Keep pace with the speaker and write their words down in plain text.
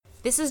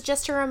This is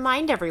just to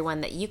remind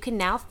everyone that you can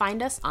now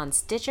find us on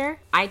Stitcher,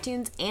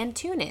 iTunes, and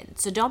TuneIn,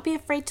 so don't be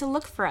afraid to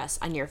look for us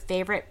on your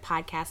favorite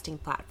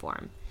podcasting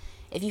platform.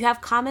 If you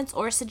have comments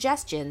or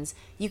suggestions,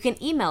 you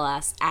can email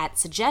us at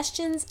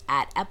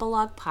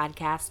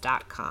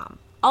suggestions@epiloguepodcast.com.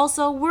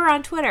 Also, we're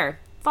on Twitter.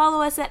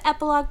 Follow us at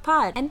Epilogue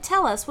Pod and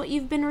tell us what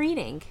you've been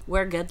reading.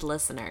 We're good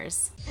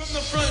listeners. From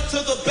the front to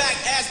the back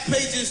as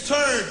pages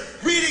turn,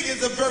 reading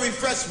is a very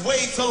fresh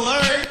way to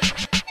learn.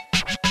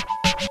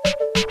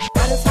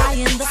 Butterfly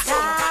in the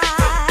sky,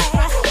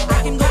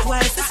 I can go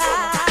twice as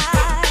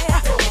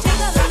high.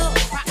 Take a look,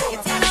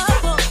 it's in a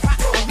book,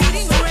 a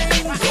reading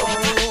rainbow.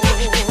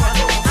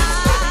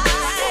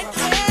 I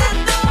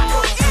can go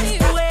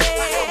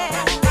anywhere,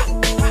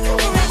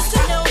 friends to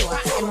know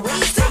and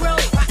ways to grow,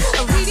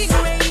 a reading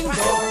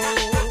rainbow.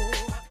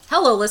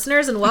 Hello,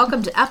 listeners, and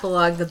welcome to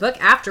Epilogue, the book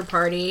after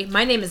party.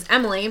 My name is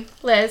Emily.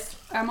 Liz.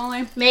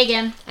 Emily.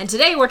 Megan. And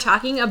today we're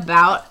talking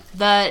about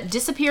The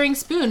Disappearing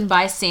Spoon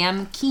by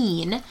Sam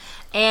Kean.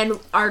 And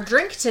our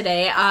drink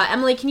today,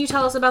 Emily, can you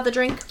tell us about the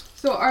drink?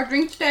 So our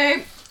drink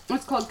today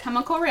is called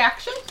Chemical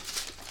Reaction,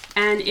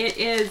 and it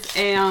is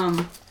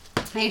a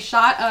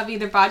shot of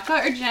either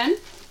vodka or gin,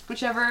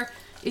 whichever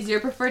is your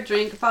preferred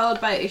drink, followed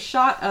by a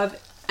shot of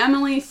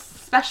Emily's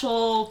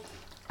special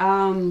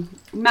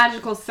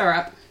magical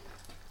syrup,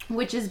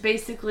 which is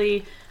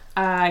basically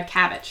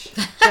cabbage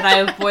that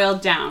I've boiled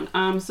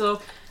down.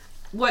 So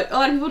what a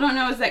lot of people don't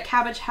know is that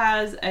cabbage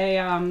has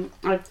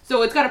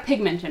so it's got a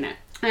pigment in it.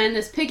 And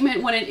this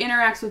pigment, when it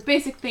interacts with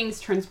basic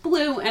things, turns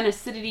blue, and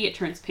acidity, it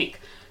turns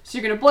pink. So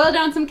you're going to boil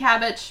down some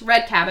cabbage,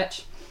 red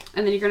cabbage,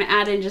 and then you're going to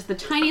add in just the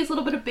tiniest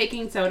little bit of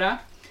baking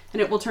soda,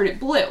 and it will turn it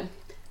blue.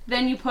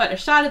 Then you put a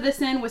shot of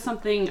this in with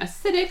something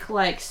acidic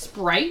like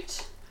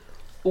Sprite,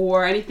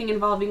 or anything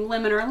involving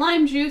lemon or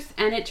lime juice,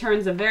 and it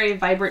turns a very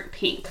vibrant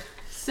pink.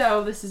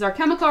 So this is our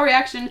chemical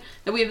reaction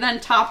that we have then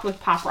topped with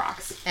Pop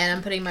Rocks. And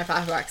I'm putting my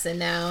Pop Rocks in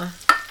now.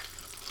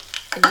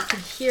 And you can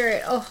hear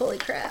it. Oh, holy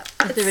crap.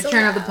 It's the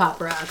return of the Pop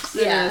Rocks.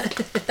 Yeah.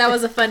 That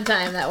was a fun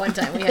time. That one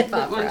time we had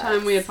Pop Rocks. One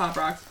time we had Pop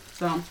Rocks.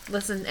 So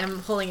listen, I'm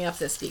holding it up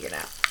to the speaker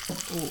now.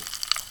 Ooh.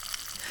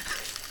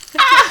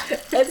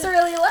 It's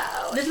really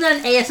loud. This is not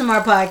an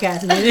ASMR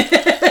podcast, man.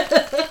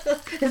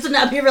 This will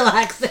not be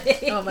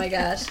relaxing. Oh my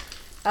gosh.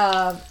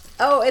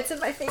 Oh, it's in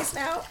my face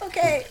now.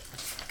 Okay.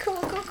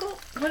 Cool.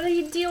 What are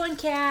you doing,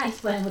 cat? He's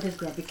playing with his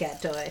grumpy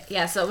cat toy.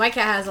 Yeah, so my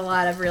cat has a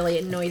lot of really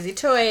noisy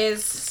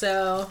toys,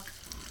 so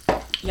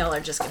y'all are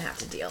just gonna have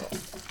to deal.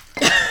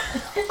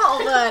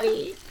 Oh,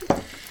 buddy.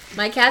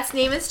 My cat's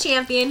name is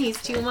Champion.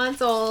 He's 2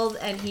 months old,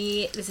 and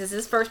this is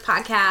his first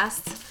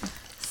podcast.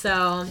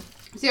 So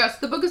yes,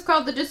 the book is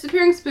called The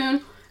Disappearing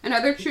Spoon and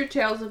Other True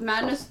Tales of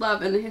Madness,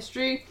 Love, and the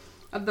History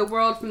of the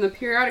World from the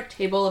Periodic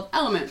Table of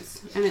Elements.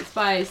 And it's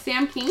by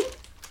Sam Kean.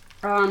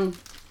 So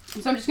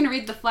I'm just going to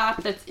read the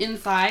flap that's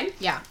inside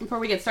before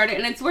we get started.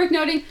 And it's worth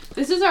noting,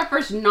 this is our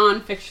first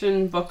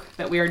non-fiction book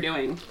that we are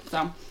doing.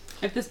 So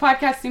if this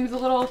podcast seems a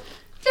little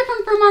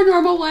different from our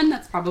normal one,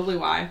 that's probably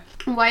why.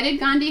 Why did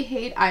Gandhi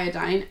hate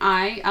iodine?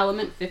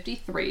 Element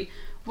 53.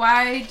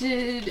 Why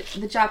did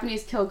the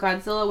Japanese kill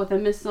Godzilla with a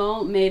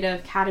missile made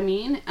of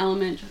cadmium?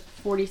 Element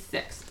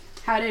 46.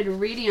 How did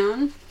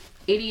Radion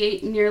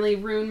 88 nearly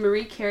ruin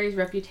Marie Curie's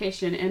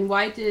reputation? And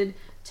why did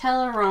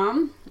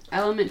Teleram,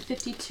 element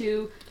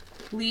 52,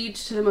 lead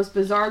to the most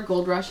bizarre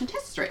gold rush in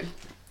history?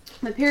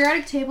 The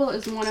periodic table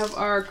is one of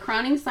our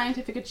crowning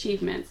scientific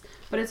achievements,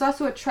 but it's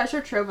also a treasure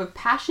trove of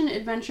passion,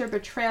 adventure,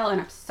 betrayal, and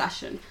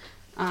obsession.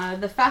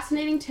 The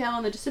fascinating tale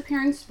in The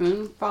Disappearing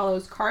Spoon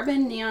follows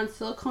carbon, neon,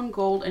 silicon,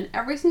 gold, and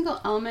every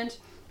single element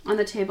on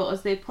the table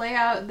as they play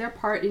out their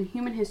part in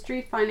human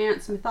history,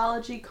 finance,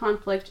 mythology,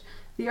 conflict,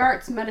 the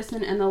arts,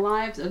 medicine, and the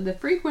lives of the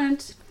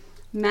frequent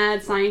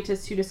mad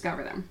scientists who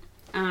discover them.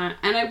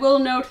 And I will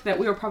note that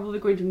we are probably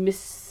going to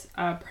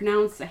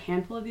mispronounce a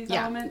handful of these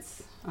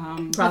elements.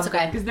 that's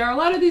okay. Because there are a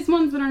lot of these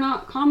ones that are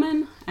not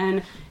common,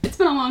 and it's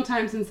been a long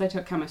time since I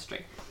took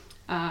chemistry.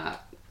 I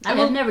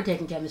have never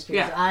taken chemistry,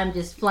 so I'm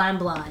just flying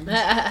blind.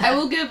 I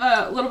will give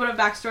a little bit of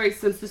backstory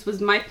since this was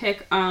my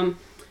pick.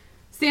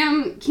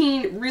 Sam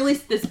Kean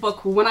released this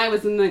book when I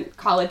was in the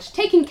college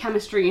taking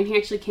chemistry, and he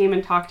actually came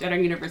and talked at our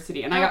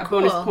university, and I got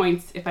bonus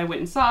points if I went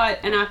and saw it.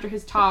 And after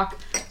his talk,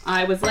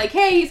 I was like,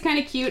 hey, he's kind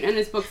of cute, and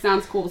this book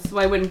sounds cool, so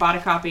I went and bought a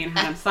copy and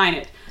had him sign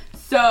it.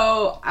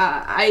 So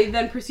I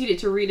then proceeded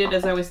to read it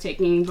as I was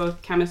taking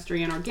both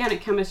chemistry and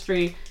organic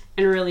chemistry,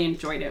 and really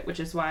enjoyed it,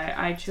 which is why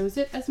I chose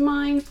it as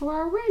mine for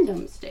our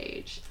random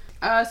stage.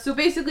 So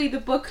basically the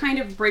book kind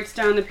of breaks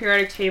down the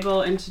periodic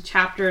table into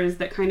chapters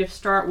that kind of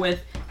start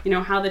with,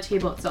 how the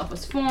table itself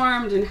was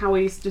formed and how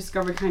we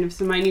discovered kind of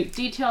some minute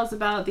details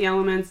about the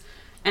elements,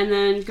 and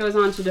then goes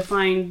on to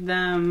define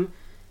them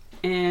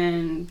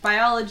in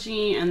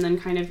biology and then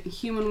kind of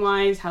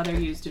human-wise, how they're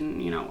used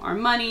in, our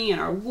money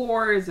and our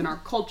wars and our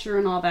culture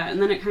and all that.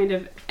 And then it kind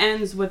of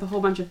ends with a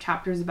whole bunch of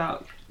chapters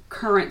about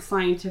current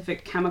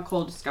scientific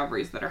chemical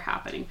discoveries that are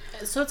happening.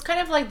 So it's kind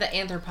of like the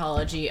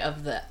anthropology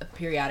of the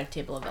periodic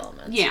table of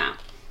elements. Yeah.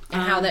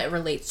 And how that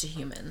relates to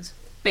humans.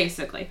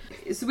 basically.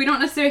 So we don't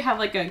necessarily have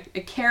like a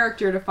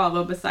character to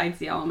follow besides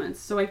the elements.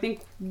 So I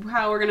think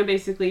how we're going to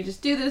basically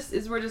just do this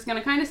is we're just going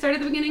to kind of start at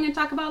the beginning and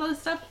talk about all the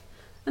stuff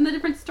and the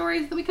different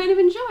stories that we kind of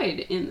enjoyed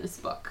in this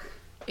book.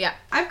 Yeah.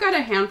 I've got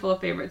a handful of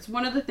favorites.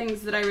 One of the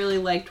things that I really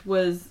liked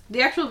was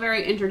the actual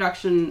very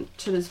introduction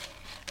to this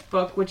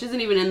book, which isn't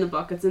even in the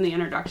book, it's in the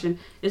introduction,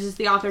 is just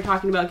the author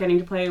talking about getting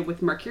to play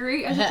with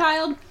mercury as a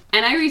child.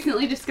 And I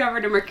recently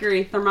discovered a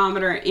mercury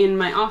thermometer in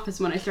my office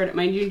when I started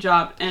my new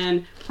job,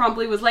 and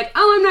promptly was like,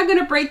 oh, I'm not going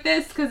to break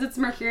this because it's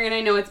mercury and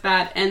I know it's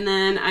bad. And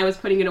then I was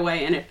putting it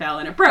away and it fell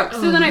and it broke.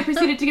 So then I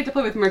proceeded to get to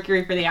play with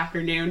mercury for the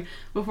afternoon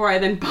before I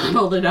then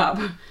bottled it up.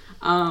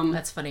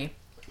 That's funny.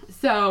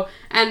 So,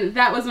 and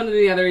that was one of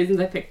the other reasons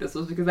I picked this,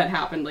 was because that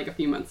happened like a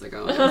few months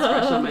ago and it was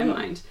fresh on my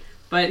mind.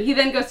 But he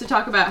then goes to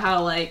talk about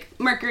how, like,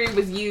 mercury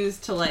was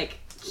used to, like,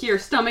 cure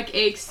stomach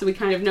aches, so we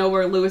kind of know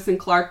where Lewis and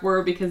Clark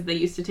were because they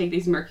used to take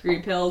these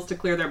mercury pills to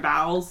clear their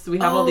bowels. So we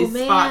have all these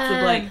spots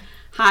of, like,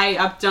 high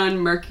updone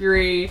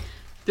mercury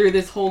through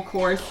this whole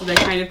course, so they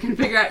kind of can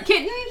figure out,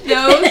 kitten,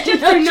 those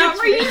chips are not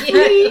for you,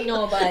 kitty.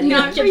 No, buddy.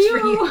 Not for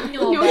you.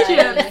 No, No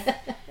chips.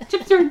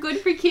 Chips aren't good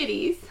for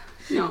kitties.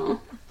 No.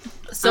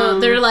 So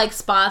they're like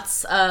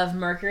spots of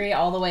mercury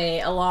all the way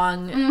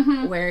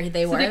along where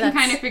they were. So they can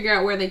kind of figure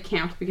out where they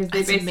camped because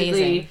they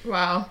basically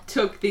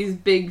took these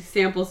big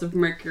samples of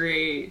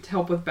mercury to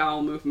help with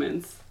bowel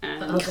movements.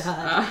 And, Oh,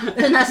 God.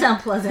 Doesn't that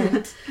sound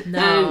pleasant?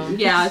 No. And,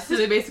 yeah, so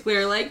they basically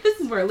are like, this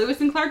is where Lewis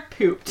and Clark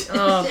pooped.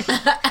 Oh,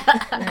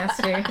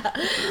 nasty.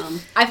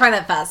 I find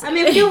that I fascinating.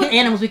 mean, if we do it with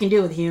animals, we can do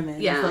it with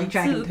humans. Yeah. It's like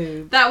tracking So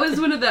poop. that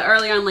was one of the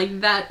early on,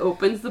 like, that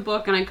opens the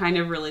book, and I kind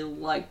of really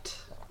liked,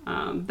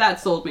 that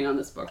sold me on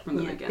this book from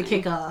the beginning.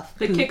 The kickoff.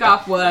 The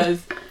kickoff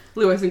was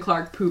Lewis and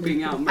Clark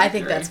pooping out mercury. I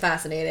think that's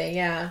fascinating,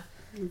 yeah.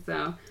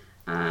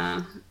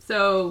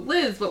 So,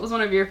 Liz, what was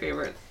one of your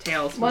favorite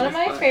tales from One of this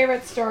my book?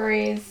 favorite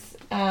stories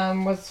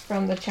was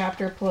from the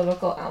chapter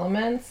Political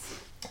Elements.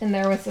 And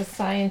there was a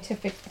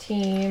scientific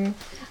team.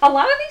 A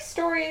lot of these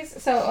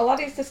stories, so a lot of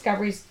these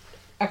discoveries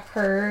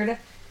occurred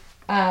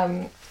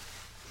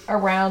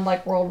around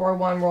like World War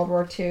I, World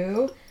War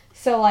II.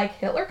 So like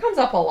Hitler comes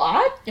up a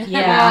lot.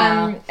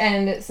 Yeah.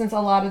 And since a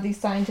lot of these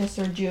scientists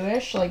are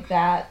Jewish, like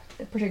that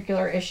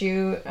particular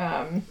issue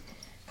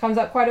comes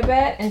up quite a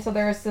bit. And so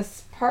there's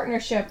this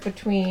partnership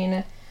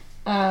between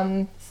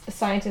a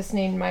scientist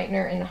named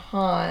Meitner and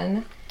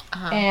Hahn.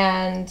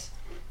 And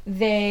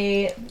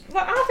the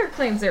author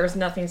claims there was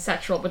nothing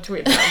sexual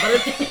between them, but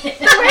it's,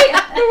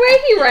 the way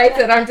he writes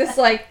it, I'm just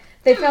like,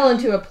 they fell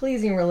into a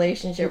pleasing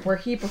relationship where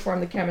he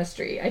performed the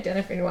chemistry,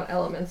 identifying what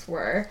elements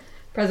were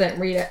present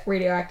in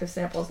radioactive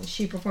samples, and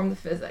she performed the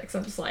physics.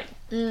 I'm just like,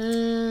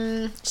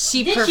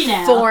 She Did she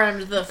now?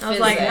 performed the physics. I'm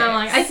like,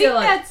 I feel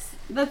think like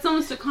that's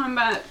almost a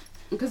combat,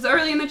 because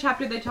early in the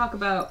chapter they talk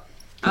about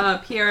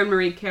Pierre and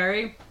Marie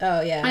Curie,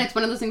 Oh, yeah. and it's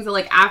one of those things that,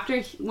 like,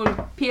 when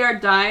Pierre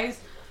dies,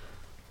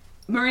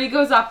 Marie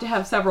goes off to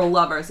have several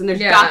lovers, and there's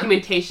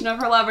documentation of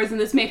her lovers, and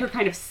this made her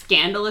kind of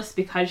scandalous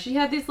because she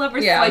had these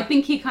lovers. Yeah. So I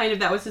think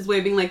that was his way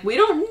of being like, we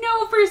don't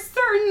know for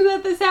certain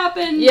that this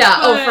happened. yeah,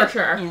 but for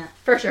sure. Yeah.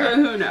 For sure.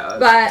 Who knows?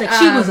 But It's like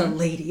she was a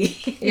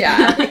lady.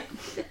 yeah.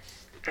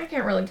 I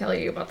can't really tell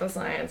you about the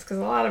science because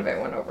a lot of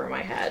it went over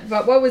my head.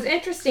 But what was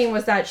interesting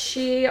was that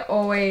she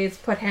always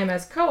put him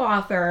as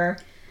co-author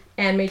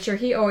and made sure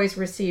he always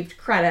received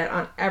credit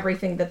on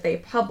everything that they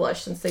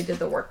published since they did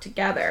the work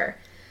together.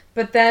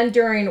 But then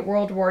during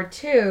World War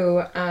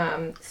II,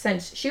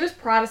 since she was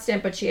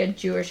Protestant but she had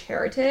Jewish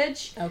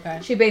heritage,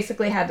 she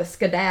basically had to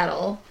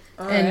skedaddle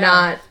and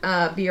not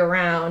be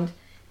around.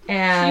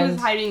 And she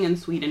was hiding in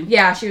Sweden.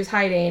 Yeah, she was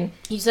hiding.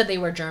 You said they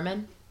were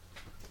German?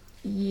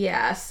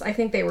 Yes, I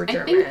think they were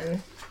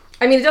German.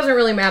 I mean, it doesn't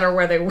really matter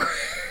where they were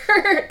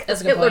because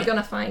Hitler's going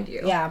to find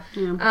you. Yeah.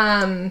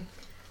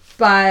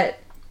 But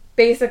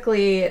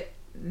basically,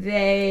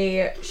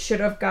 they should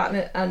have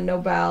gotten a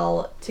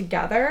Nobel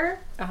together.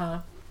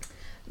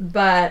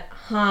 But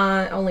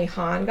only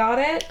Han got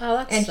it. Oh,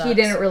 that and sucks. he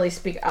didn't really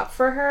speak up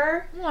for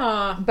her.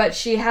 Aw. But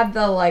she had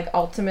the like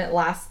ultimate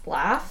last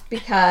laugh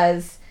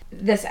because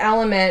this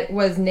element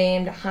was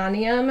named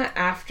hanium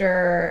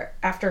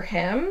after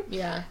him.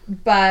 Yeah.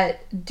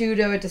 But due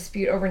to a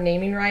dispute over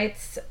naming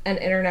rights, an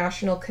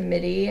international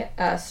committee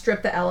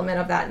stripped the element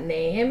of that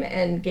name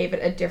and gave it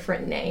a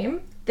different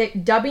name,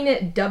 dubbing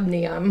it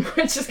dubnium,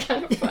 which is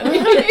kind of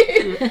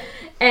funny.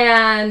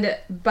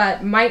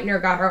 But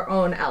Meitner got her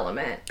own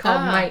element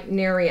called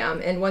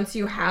Meitnerium, and once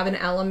you have an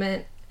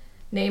element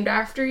named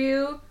after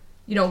you,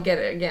 you don't get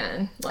it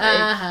again.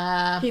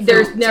 Like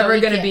there's never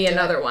going to be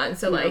another one.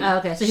 So like, Oh,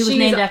 okay, so he was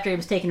named after he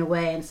was taken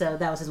away, and so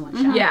that was his one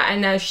shot. yeah,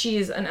 and now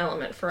she's an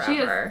element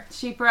forever.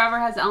 She forever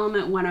has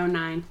element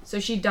 109. So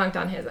she dunked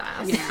on his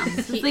ass. Yeah.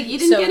 It's like, you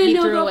didn't get a he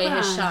Nobel threw away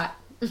Prize. his shot.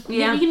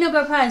 Yeah, you get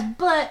Nobel Prize,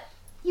 but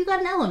you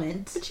got an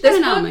element. You got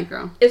an book element,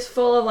 girl. is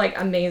full of like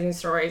amazing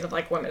stories of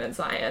like women in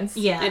science.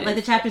 Yeah, It like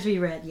is. the chapters we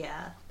read.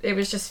 Yeah, It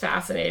was just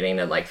fascinating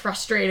and like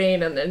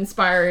frustrating and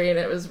inspiring.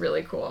 It was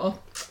really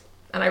cool.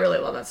 And I really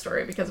love that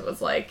story because it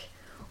was like,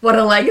 What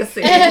a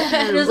legacy.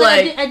 It was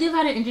Like- I do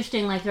find it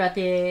interesting, like throughout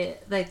the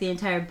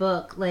entire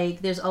book,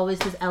 like there's always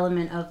this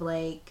element of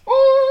like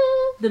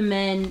the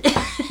men.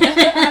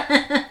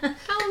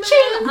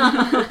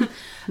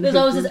 There's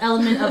always this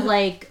element of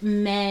like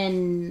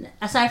men,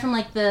 aside from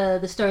like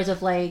the stories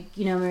of like,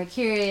 you know, Marie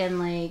Curie and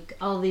like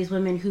all of these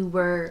women who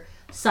were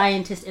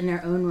scientists in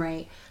their own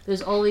right.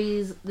 There's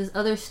always this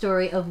other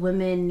story of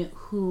women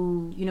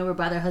who, you know, were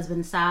by their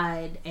husband's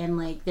side and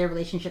like their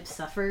relationship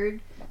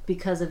suffered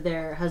because of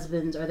their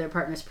husband's or their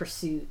partner's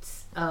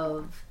pursuits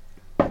of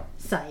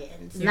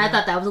science. And I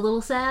thought that was a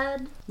little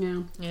sad.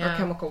 Yeah. Or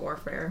chemical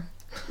warfare.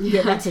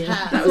 Yeah, that too.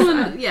 This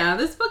one, yeah,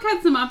 this book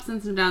had some ups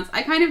and some downs.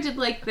 I kind of did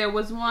like, there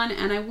was one,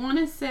 and I want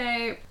to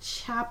say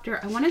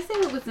I want to say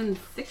it was in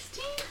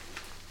 16?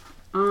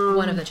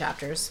 One of the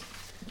chapters.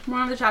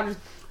 One of the chapters.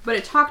 But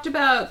it talked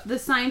about the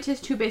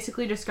scientist who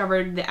basically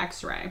discovered the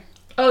X-ray.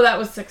 Oh, that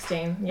was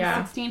 16.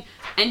 Yeah. 16.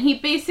 And he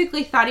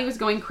basically thought he was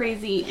going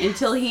crazy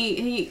until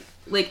he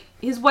like,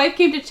 his wife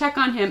came to check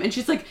on him, and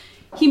she's like,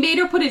 he made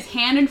her put his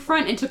hand in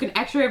front and took an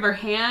X-ray of her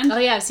hand. Oh,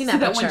 yeah, I've seen that so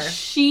that picture. when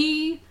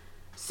she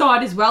saw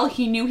it as well,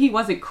 he knew he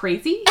wasn't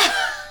crazy.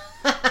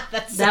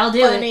 That's That'll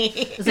do it.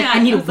 It's like, I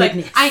need a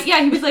witness.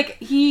 He was like,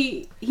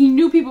 he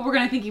knew people were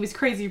going to think he was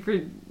crazy for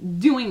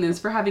doing this,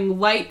 for having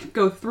light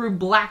go through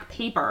black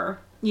paper.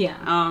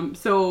 Yeah.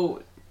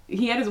 So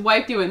he had his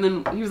wife do it, and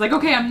then he was like,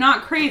 okay, I'm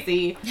not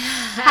crazy.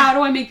 How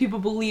do I make people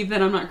believe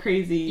that I'm not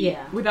crazy?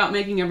 Yeah. Without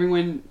making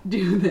everyone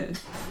do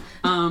this?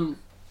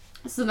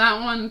 So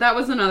that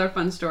was another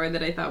fun story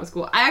that I thought was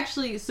cool.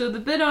 So the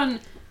bit on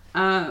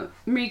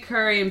Marie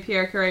Curie and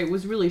Pierre Curie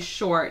was really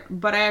short,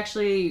 but I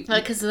actually...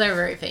 Because they're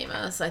very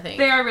famous, I think.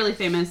 They are really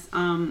famous, but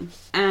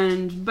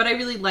I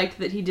really liked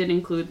that he did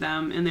include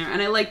them in there,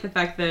 and I like the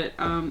fact that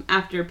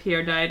after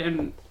Pierre died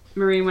and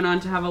Marie went on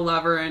to have a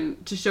lover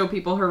and to show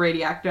people her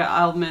radioactive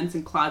elements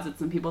in closets,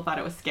 and people thought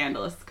it was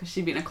scandalous because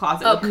she'd be in a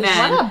closet with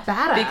men. What a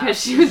badass. Because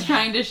she was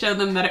trying to show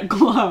them that it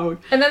glowed.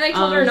 And then they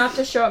told her not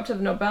to show up to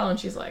the Nobel, and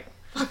she's like,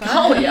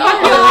 Oh, yeah.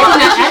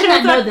 I did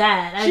not know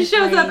that. She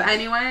shows up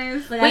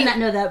anyways. Like, I did not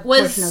know that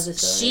portion of the story.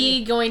 Was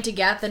she going to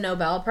get the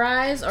Nobel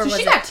Prize, or So was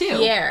she it got two.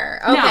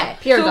 Pierre? Okay, No,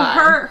 Pierre so got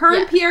her Yeah.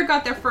 and Pierre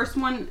got their first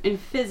one in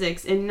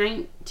physics in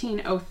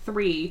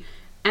 1903,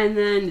 and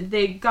then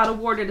they got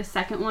awarded a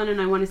second one in,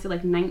 I want to say,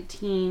 like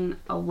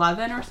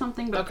 1911 or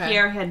something. But Okay.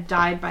 Pierre had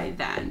died by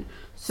then,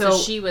 So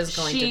she was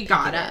going to she pick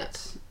got it it. up.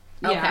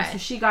 Yeah, Okay. so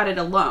she got it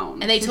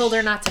alone. And they So told she-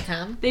 her not to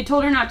come. They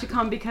told her not to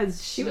come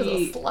because she was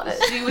a slut.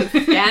 She was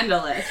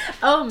scandalous.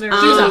 Oh, Marie.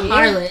 She was a Um,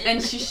 harlot.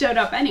 and she showed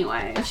up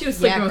anyway. she was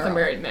sleeping Yeah, with a girl.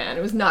 married man.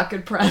 It was not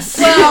good press.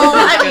 Well,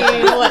 I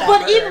mean, whatever.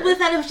 But even with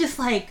that, it was just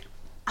like,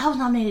 I was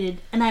nominated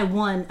and I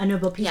won a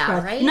Nobel Peace Yeah,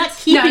 Prize. right? Not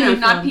keeping me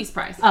not from- Peace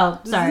Prize. Oh,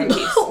 sorry. This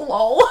isn't peace.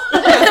 Lol.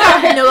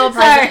 Nobel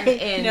Prize Sorry.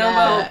 in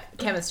Nobel-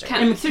 chemistry. So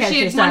she had Chemistry, one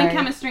in sorry.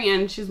 chemistry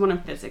and she's one in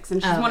physics,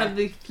 and she's Oh, one okay. of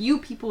the few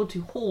people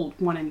to hold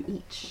one in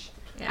each.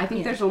 I think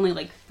Yeah. there's only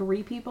like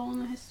 3 people in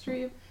the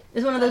history of.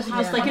 It's one of those just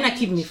Yeah. like, you're not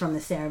keeping me from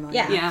the ceremony.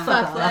 Yeah. Yeah,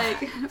 Fuck fuck,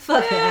 off. like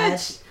Fuck bitch,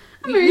 that.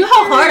 I'm You know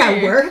how hard I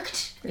Curie.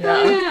 worked?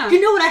 Yeah. Yeah. You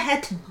know what I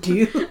had to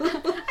do?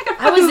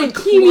 I was in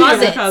leukemia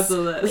closets because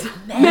of this.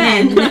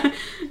 Men.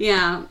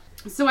 Yeah.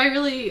 So I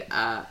really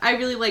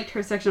liked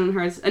her section on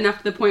hers enough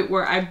to the point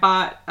where I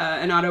bought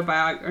a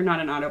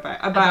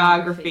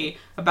biography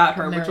about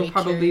her, which will Marie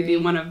probably be Curie.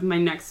 one of my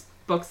next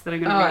books that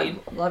I'm Oh, gonna read.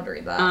 I'd love to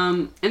read that.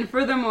 And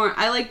furthermore,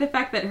 I like the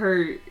fact that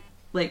her,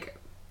 like,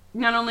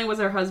 not only was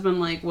her husband,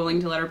 like, willing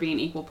to let her be an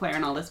equal player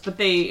and all this, but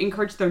they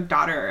encouraged their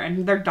daughter,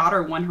 and their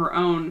daughter won her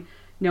own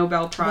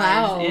Nobel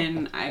Prize Wow.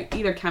 in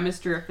either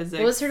chemistry or physics.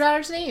 What was her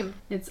daughter's name?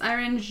 It's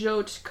Irene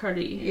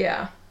Curie.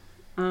 yeah.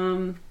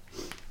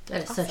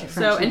 That is such a French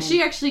So, and name.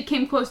 she actually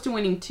came close to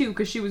winning too,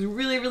 because she was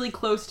really, really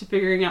close to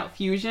figuring out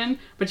fusion,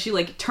 but she,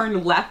 like,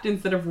 turned left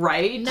instead of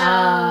right. No.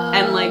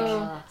 And, like,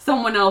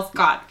 someone else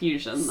got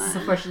fusion then. So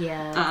first,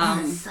 yeah.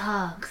 Um, That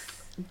sucks.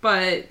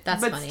 But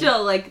That's but funny.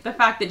 still, like, the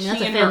fact that That's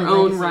she a in her family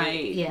own legacy.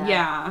 right,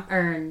 Yeah.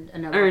 Earned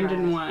another earned prize.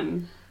 and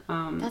won.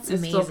 That's is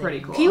still amazing. pretty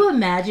cool. Can you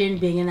imagine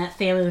being in that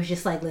family who's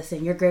just like,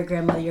 listen, your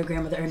great-grandmother, your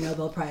grandmother earned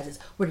Nobel Prizes.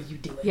 What are you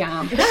doing?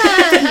 Yeah.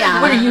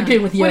 Yeah. What are you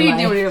doing with your What are you life?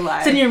 doing with your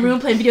life? Sitting in a room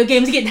playing video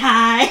games, getting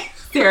high.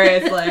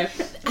 Seriously.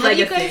 Have you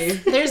Legacy.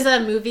 guys, there's a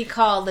movie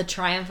called The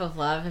Triumph of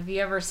Love. Have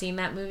you ever seen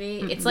that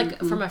movie? It's like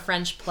from a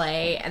French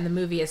play, and the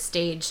movie is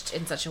staged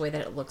in such a way that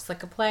it looks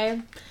like a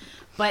play.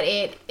 But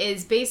it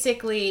is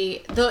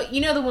basically the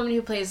woman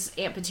who plays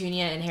Aunt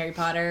Petunia in Harry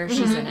Potter.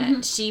 She's in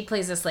it. She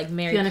plays this like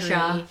Marie Fiona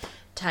Shaw. Curie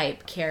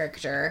type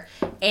character,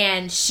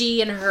 and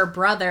she and her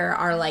brother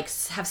are like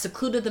have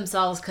secluded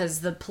themselves because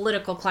the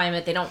political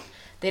climate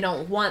they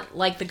don't want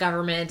like the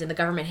government, and the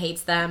government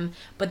hates them,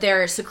 but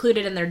they're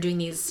secluded and they're doing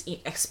these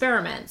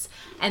experiments.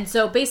 And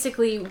so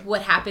basically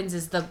what happens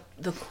is the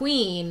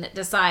queen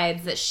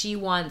decides that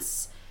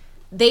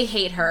they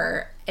hate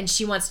her, and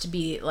she wants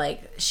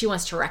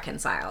to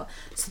reconcile.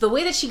 So the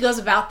way that she goes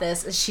about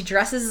this is she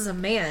dresses as a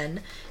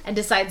man and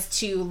decides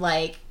to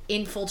like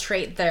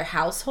infiltrate their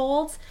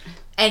households.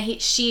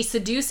 And she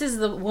seduces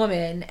the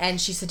woman,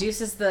 and she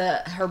seduces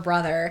her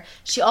brother.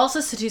 She also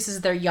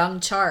seduces their young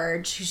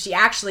charge, who she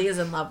actually is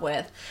in love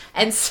with.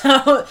 And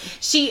so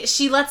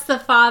she lets the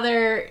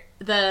father,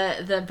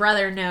 the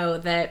brother, know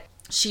that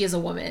she is a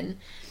woman.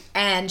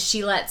 And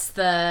she lets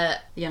the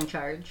young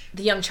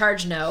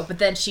charge know, but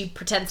then she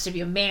pretends to be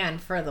a man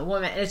for the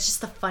woman. And it's just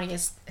the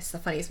funniest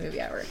movie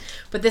ever.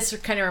 But this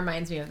kind of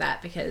reminds me of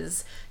that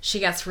because she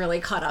gets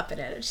really caught up in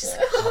it. And she's like,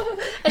 oh.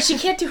 And she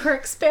can't do her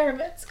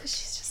experiments because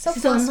she's just so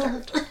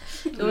flustered.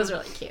 It was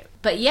really cute.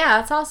 But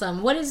yeah, it's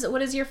awesome. What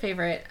is your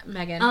favorite,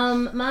 Megan?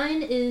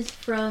 Mine is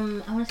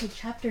from, I want to say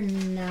chapter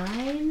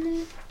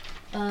 9,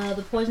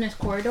 The Poisonous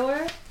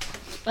Corridor,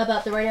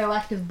 about the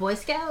radioactive Boy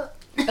Scout.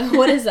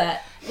 What is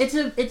that?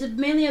 It's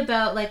mainly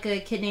about like a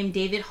kid named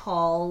David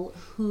Hall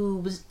who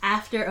was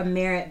after a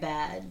merit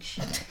badge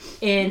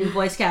in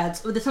Boy Scouts.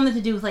 There's something to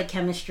do with like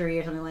chemistry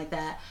or something like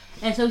that.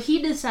 And so he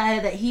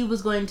decided that he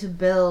was going to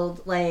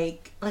build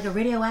like a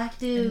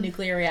radioactive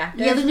nuclear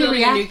reactor. Yeah, the new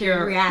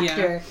nuclear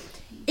reactor.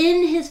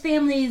 In his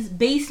family's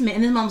basement,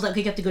 and his mom's like,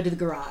 okay, you have to go to the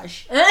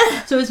garage.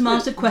 So his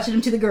mom sequestered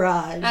him to the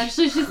garage.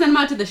 Actually, she sent him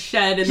out to the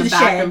shed in the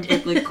back of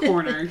the like,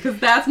 corner, because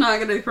that's not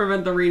going to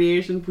prevent the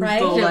radiation from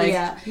still,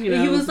 like, you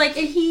know. He was like,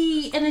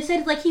 and they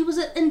said like he was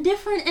an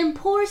indifferent and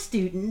poor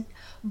student,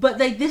 but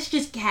like this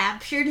just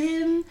captured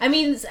him. I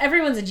mean,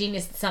 everyone's a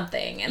genius at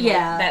something, and like,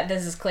 that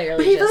this is clearly.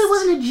 But he really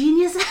wasn't a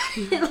genius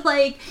at it.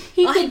 Like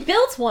he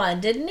built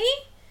one, didn't he?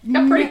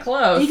 Got pretty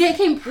close. He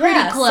came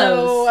pretty close.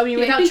 So I mean,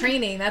 without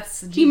training,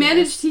 that's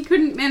genius. He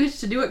couldn't manage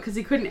to do it because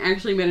he couldn't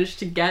actually manage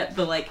to get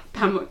the like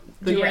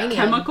uranium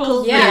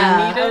chemicals.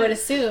 Yeah, I would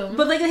assume.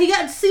 But like he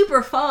got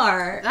super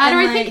far.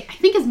 I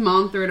think his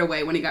mom threw it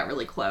away when he got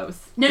really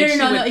close. No. He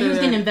was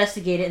going to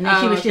investigate it, and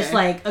then she was just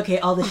like, okay,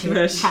 all this shit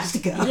has to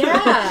go.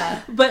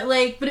 Yeah. but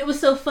it was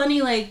so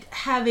funny, like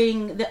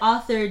having the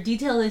author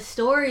detail his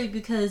story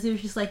because it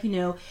was just like, you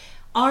know,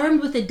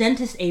 armed with a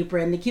dentist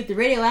apron to keep the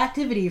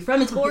radioactivity from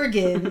his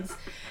organs.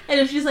 And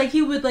it was just like,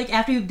 he would, like,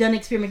 after you've done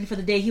experimenting for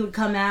the day, he would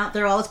come out,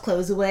 throw all his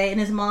clothes away, and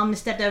his mom and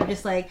stepdad were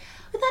just like,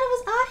 we thought it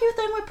was odd he was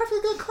throwing away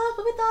perfectly good clothes,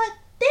 but we thought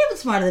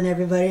David's smarter than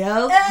everybody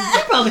else.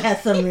 He probably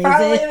has some reason.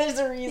 Probably there's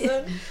a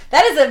reason.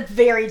 That is a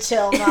very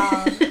chill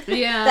mom.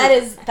 Yeah. That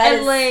is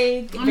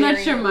like, I'm not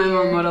sure my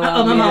mom would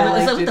allow me to,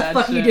 like, like, what do the that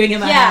fuck shit. are you doing in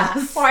my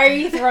house? Why are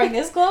you throwing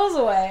his clothes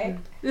away?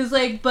 It was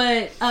like,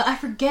 but I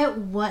forget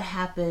what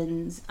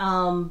happens,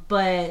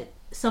 but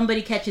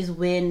somebody catches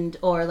wind,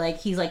 or like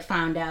he's like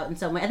found out in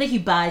some way. I think he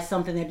buys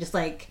something. They're just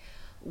like,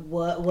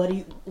 why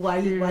do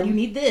you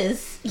need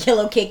this?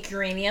 Yellow cake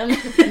uranium.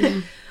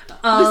 This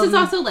is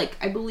also like,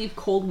 I believe,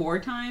 Cold War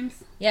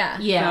times. Yeah.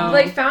 So.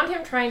 Like found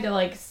him trying to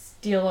like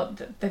steal.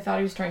 They thought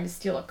he was trying to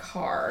steal a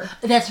car.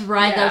 That's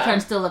right. Yeah. They were trying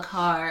to steal a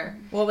car.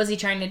 What was he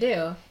trying to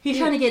do? He was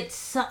trying to get.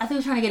 I think he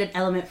was trying to get an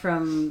element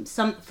from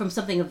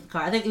something of the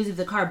car. I think it was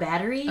the car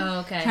battery. Oh,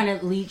 okay. Trying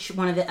to leach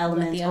one of the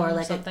elements Lithium or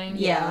like something.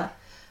 Yeah.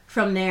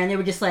 From there, and they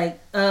were just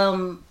like, what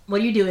are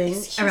you doing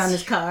around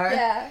this car?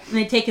 Yeah. And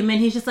they take him in.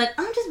 He's just like,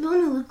 I'm just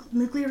building a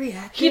nuclear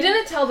reactor. He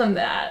didn't tell them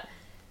that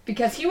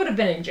because he would have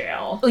been in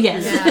jail. Oh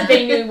yes. Yeah.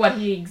 They knew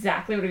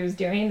exactly what he was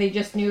doing. They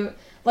just knew,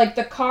 like,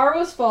 the car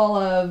was full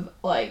of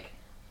like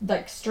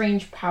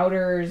strange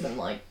powders and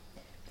like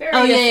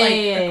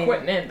various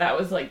equipment that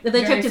was like.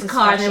 They checked his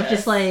car and they were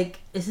suspicious. just like,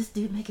 is this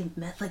dude making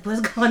meth? Like,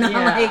 what's going on?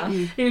 Yeah. Like,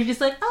 he was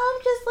just like, oh,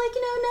 I'm just like,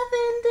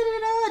 nothing. Da, da,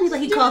 da. And he's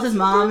like, he calls his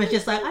mom. It's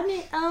just like, I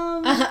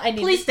need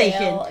police to station.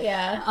 fail.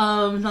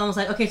 Yeah. His mom was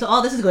like, okay, so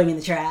all this is going in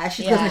the trash.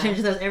 She goes in the trash,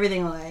 she throws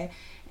everything away.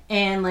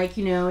 And like,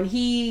 and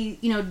he,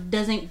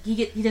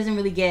 doesn't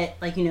really get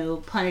like,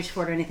 punished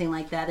for it or anything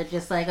like that. It's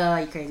just like, oh,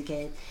 you crazy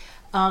kid.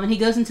 And he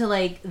goes into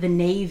like the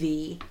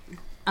Navy.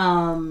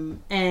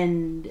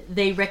 And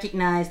they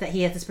recognize that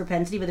he has this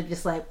propensity, but they're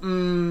just like,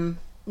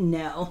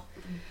 no.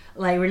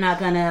 Like, we're not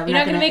gonna... You're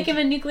not gonna make him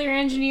a nuclear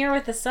engineer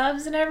with the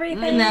subs and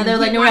everything? No, they're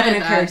like, no, we're not gonna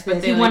encourage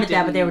this. He wanted that,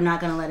 didn't. but they were not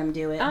gonna let him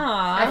do it.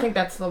 Aww. I think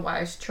that's the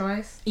wise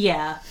choice.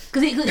 Yeah.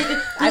 Because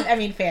I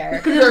mean,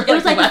 fair.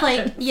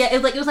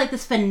 it was like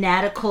this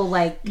fanatical,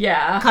 like,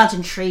 Yeah.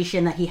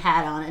 concentration that he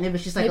had on it. And it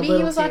was just like Maybe a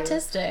little he was too...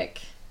 autistic.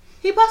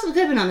 He possibly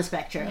could have been on the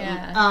spectrum.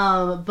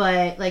 Yeah.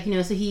 But, like,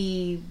 so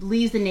he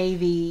leaves the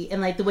Navy, and,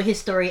 like, the way his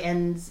story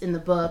ends in the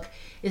book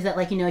is that,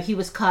 like, he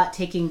was caught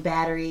taking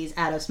batteries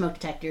out of smoke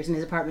detectors in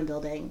his apartment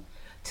building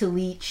to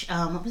leach,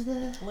 what was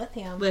the...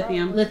 Lithium.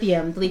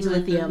 To leach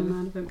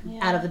lithium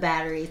out of the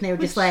batteries. And they were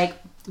just like...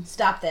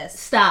 Stop this.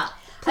 Stop.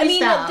 Please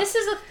stop. This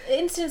is an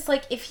instance,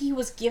 like, if he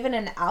was given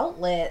an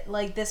outlet,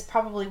 like, this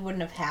probably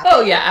wouldn't have happened.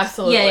 Oh, yeah,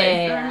 absolutely.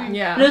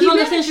 Yeah. But He he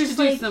managed to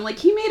do some, like,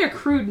 he made a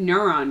crude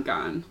neuron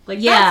gun. Like,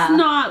 Yeah. that's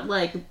not,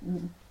 like...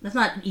 That's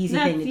not an easy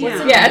thing to do.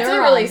 Yeah, it's a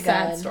really Neuron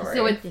sad gun. story.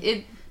 So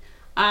it's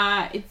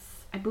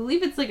I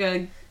believe it's like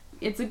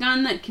it's a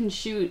gun that can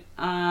shoot,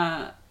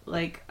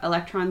 like,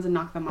 electrons and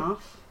knock them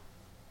off.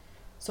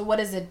 So what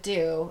does it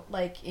do?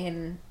 Like,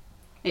 in...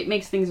 It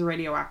makes things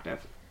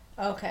radioactive.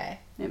 Okay.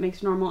 It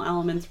makes normal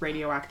elements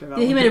radioactive He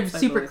elements. made a I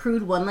super believe.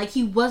 crude one. Like,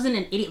 he wasn't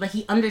an idiot. Like,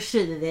 he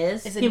understood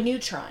this. It's a He-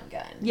 neutron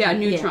gun. Yeah,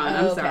 neutron. Yeah.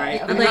 I'm Okay, sorry.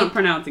 okay. I'm Like- not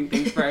pronouncing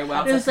things very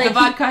well. It was The like-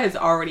 vodka has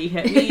already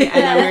hit me, and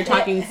now we're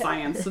talking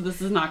science, so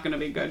this is not going to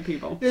be good,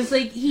 people. It was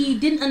like, he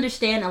didn't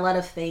understand a lot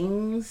of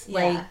things.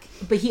 Yeah.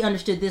 Like, but he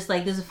understood this.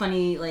 Like, there's a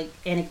funny, like,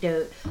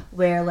 anecdote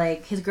where,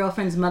 like, his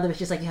girlfriend's mother was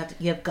just like,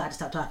 you have got to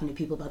stop talking to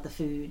people about the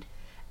food.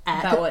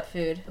 About what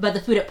food? About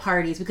the food at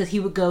parties, because he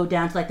would go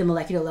down to, like, the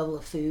molecular level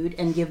of food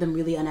and give them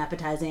really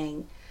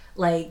unappetizing,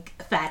 like,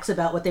 facts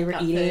about what they were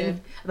About eating,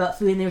 food. about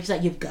food, and they were just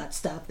like, you've got to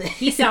stop this.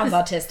 He sounds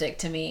autistic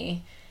to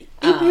me.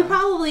 He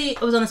probably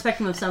was on the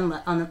spectrum of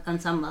on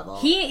some level.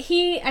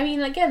 He. I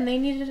mean, again, they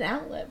needed an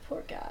outlet.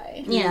 Poor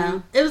guy.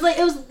 Yeah, it was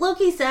low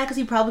key sad because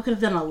he probably could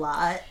have done a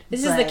lot.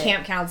 This is the but-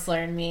 camp counselor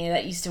in me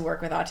that used to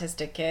work with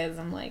autistic kids.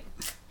 I'm like,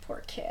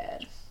 poor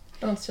kid.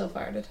 Don't steal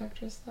fire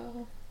detectors,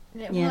 though.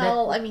 Yeah,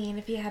 well, I mean,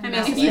 if he had I an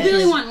mean, if outlet. you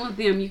really want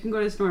lithium, you can go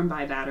to the store and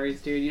buy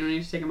batteries, dude. You don't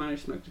need to take them out of your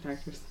smoke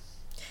detectors.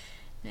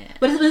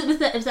 But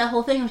it was that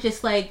whole thing was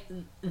just like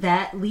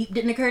that leap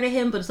didn't occur to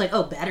him, but it's like,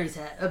 oh, batteries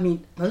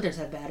most detectors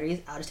have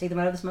batteries. I'll just take them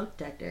out of the smoke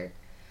detector.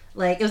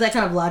 Like, it was that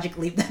kind of logic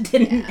leap that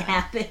didn't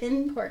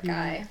happen. Poor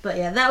guy. But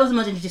yeah, that was the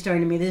most interesting story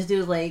to me. This dude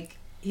was like,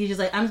 he's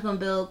just like, I'm just gonna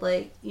build,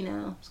 like,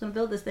 I'm just gonna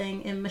build this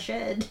thing in my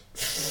shed,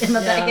 in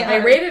my backyard. I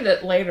rated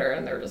it later,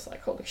 and they were just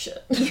like, holy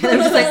shit. Yeah, they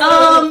were just like,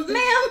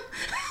 ma'am.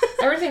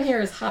 Everything here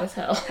is hot as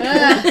hell.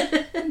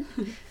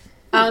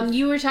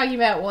 You were talking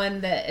about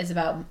one that is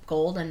about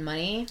gold and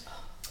money.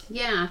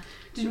 Yeah.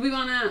 Did we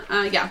want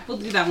to... yeah, we'll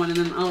do that one, and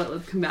then I'll let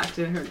Liz come back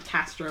to her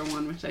Castro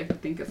one, which I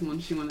think is one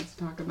she wanted to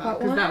talk about.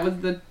 Because that was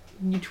the...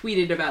 You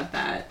tweeted about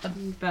that.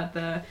 About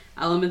the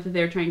element that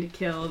they were trying to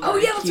kill. Oh,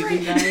 yeah, that's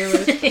Cuban right. guy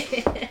with.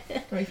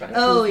 Let me find it.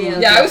 Oh, yeah.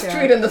 Yeah, I was okay.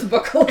 tweeting this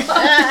book a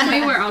lot.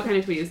 We were all kind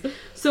of tweets.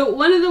 So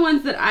one of the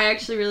ones that I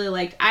actually really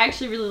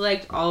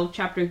liked all of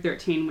chapter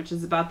 13, which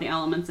is about the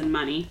elements and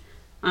money.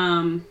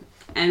 And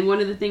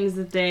one of the things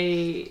that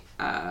they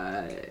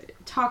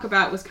talk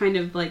about was kind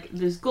of like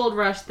this gold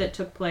rush that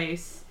took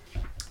place,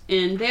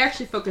 and they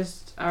actually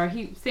focused.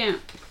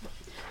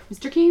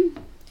 Mr. Kean,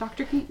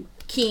 Dr. Kean.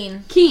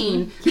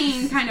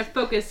 Kean kind of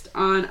focused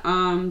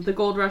on the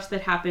gold rush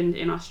that happened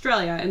in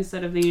Australia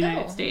instead of the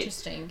United States.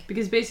 Interesting.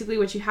 Because basically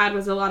what you had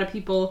was a lot of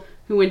people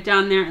who went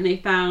down there and they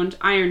found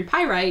iron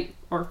pyrite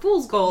or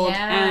fool's gold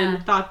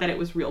and thought that it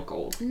was real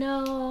gold.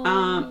 No.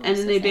 And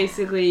then they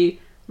basically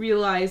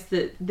realized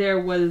that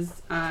there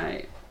was...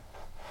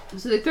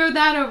 so they threw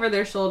that over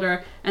their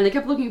shoulder and they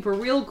kept looking for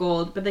real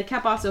gold, but they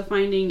kept also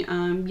finding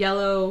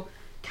yellow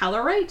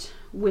calorite,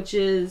 which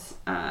is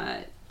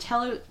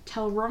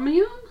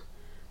telluronium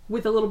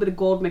with a little bit of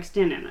gold mixed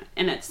in it.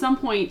 And at some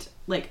point,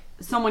 like,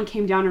 someone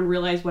came down and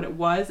realized what it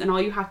was, and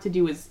all you have to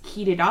do is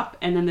heat it up,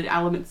 and then the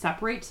elements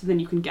separate, so then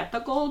you can get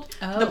the gold.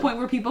 To the point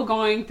where people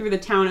going through the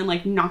town and,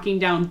 like, knocking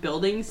down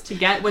buildings to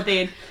get what they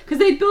had... Because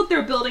they built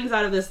their buildings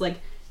out of this,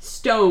 like,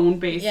 stone,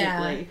 basically.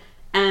 Yeah.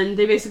 And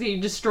they basically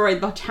destroyed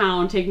the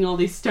town, taking all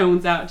these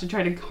stones out to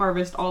try to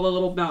harvest all the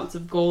little amounts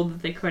of gold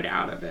that they could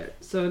out of it.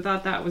 So I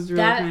thought that was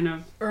really kind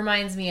of...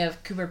 reminds me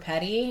of Cooper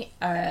Petty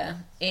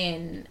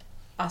in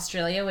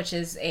Australia, which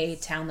is a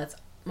town that's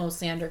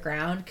mostly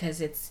underground because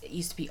it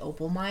used to be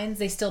opal mines.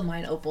 They still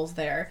mine opals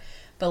there,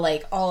 but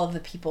like all of the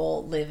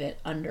people live it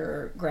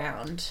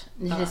underground.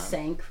 It just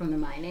sank from the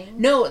mining?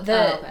 No,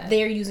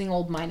 they're using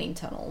old mining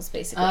tunnels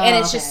basically, and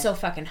it's just so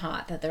fucking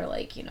hot that they're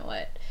like, you know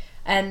what?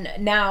 And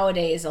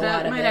nowadays, lot of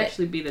it... That might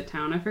actually be the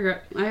town. I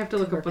forgot. I have to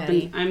look up what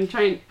Petty. I'm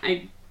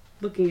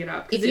looking it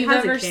up. If you've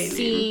ever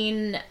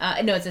seen...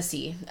 no, it's a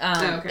C.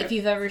 Okay. If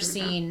you've ever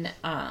seen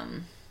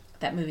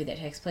that movie that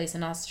takes place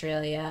in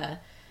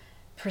Australia,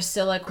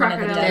 Priscilla, Queen of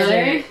the Crocodile Desert.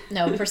 Dundee?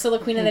 No, Priscilla,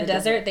 Queen of the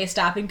Desert. They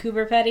stop in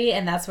Cooper Petty,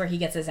 and that's where he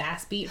gets his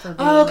ass beat for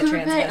being a Cooper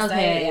transvestite.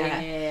 Petty.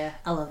 Okay, yeah.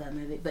 I love that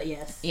movie, but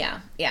yes.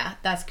 Yeah,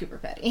 that's Cooper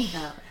Petty.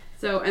 Oh.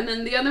 So, and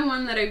then the other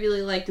one that I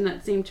really liked in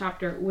that same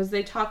chapter was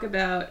they talk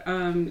about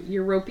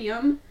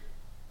europium,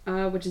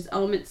 which is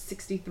element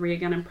 63.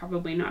 Again, I'm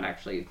probably not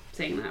actually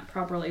saying that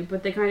properly,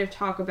 but they kind of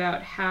talk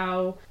about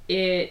how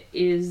it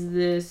is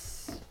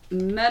this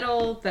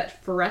metal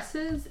that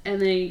fluoresces,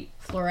 and they...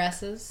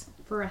 Fluoresces.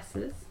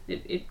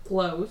 It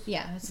glows.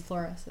 Yeah, it's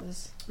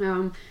fluoresces.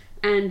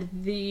 And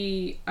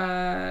the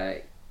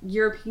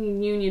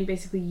European Union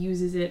basically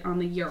uses it on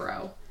the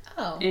euro.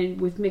 Oh. And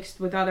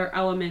mixed with other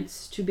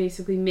elements to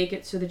basically make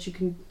it so that you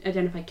can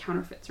identify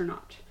counterfeits or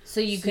not.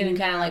 So you can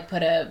kind of like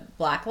put a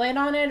black light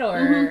on it, or...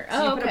 Mm-hmm.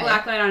 So you put a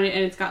black light on it,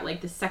 and it's got like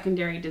the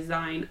secondary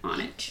design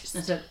on it.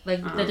 That's that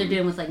they're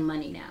doing with like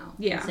money now.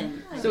 Yeah.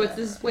 So it's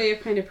this way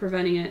of kind of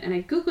preventing it. And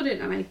I googled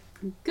it, and I'm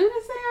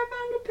gonna say I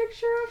found a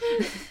picture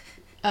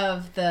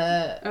of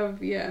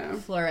it.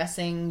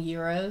 Fluorescing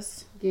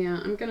euros. Yeah,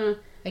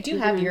 I do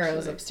have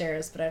euros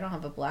upstairs, but I don't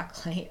have a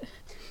black light.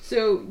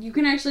 So you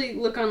can actually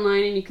look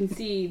online and you can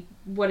see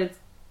what it's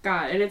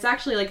got, and it's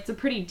actually like it's a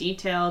pretty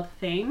detailed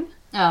thing.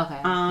 Oh,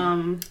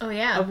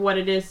 okay. Of what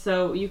it is.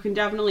 So you can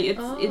definitely it's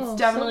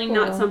definitely so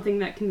cool. not something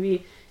that can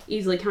be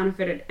easily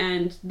counterfeited,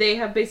 and they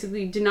have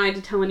basically denied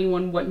to tell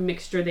anyone what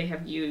mixture they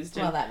have used.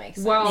 Well, And that makes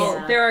sense. while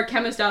Yeah. there are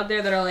chemists out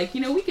there that are like,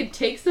 we could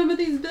take some of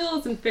these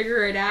bills and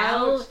figure it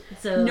out,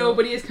 So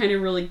nobody has kind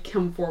of really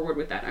come forward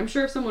with that. I'm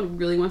sure if someone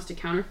really wants to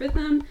counterfeit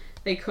them,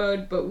 they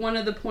could, but one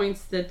of the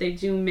points that they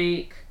do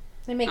make...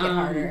 They make it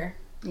harder.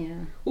 Yeah.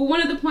 Well,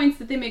 one of the points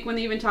that they make when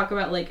they even talk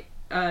about, like,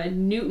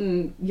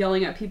 Newton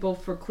yelling at people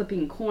for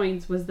clipping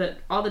coins was that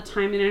all the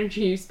time and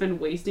energy you spend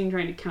wasting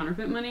trying to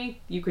counterfeit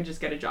money, you could just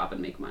get a job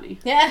and make money.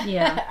 Yeah.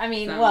 Yeah. I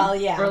mean, So, well,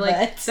 yeah, Or, like,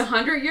 but... the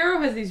 100 euro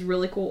has these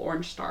really cool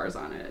orange stars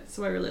on it,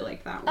 so I really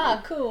like that one.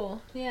 Oh,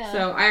 cool. Yeah.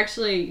 So, I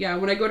actually,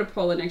 when I go to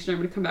Poland next year,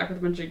 I'm going to come back with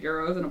a bunch of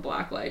euros and a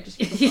black light. Just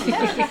for the fun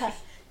of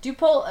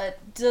it.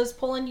 Does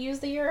Poland use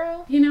the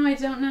euro? I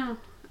don't know.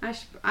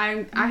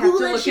 I have to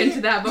look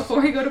into that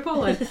before I go to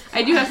Poland.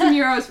 I do have some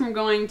euros from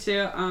going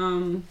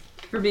to,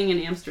 for being in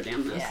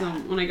Amsterdam, though. Yeah. So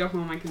when I go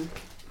home, maybe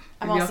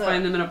also- I'll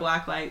find them in a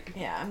black light.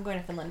 Yeah, I'm going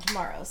to Finland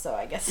tomorrow, so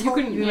I guess You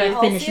can- you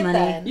I'll finish see it money.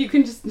 then. You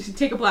can just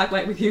take a black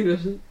light with you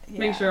to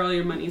make Yeah. sure all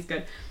your money is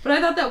good. But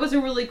I thought that was a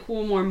really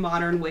cool, more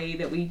modern way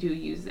that we do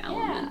use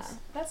elements. Yeah,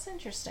 that's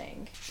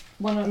interesting.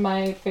 One of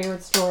my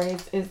favorite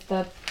stories is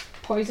the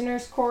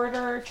Poisoner's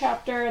Corridor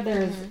chapter.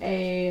 There's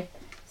a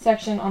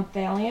section on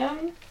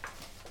thallium,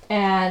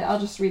 and I'll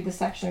just read the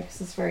section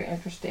because it's very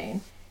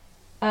interesting.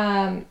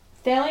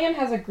 Thallium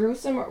has a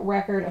gruesome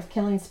record of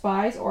killing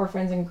spies,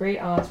 orphans, and great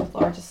aunts with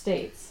large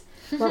estates.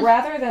 But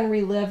rather than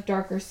relive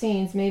darker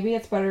scenes, maybe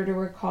it's better to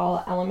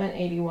recall Element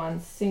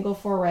 81's single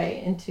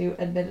foray into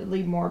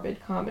admittedly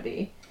morbid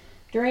comedy.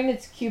 During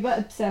its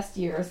Cuba-obsessed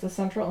years, the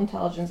Central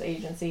Intelligence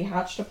Agency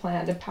hatched a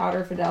plan to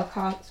powder Fidel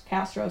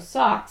Castro's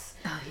socks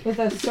with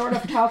a sort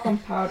of talcum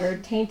powder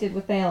tainted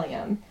with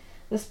thallium.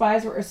 The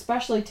spies were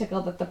especially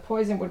tickled that the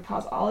poison would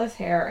cause all his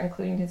hair,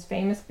 including his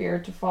famous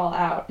beard, to fall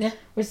out,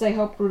 which they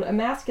hoped would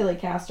emasculate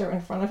Castro in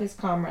front of his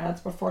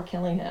comrades before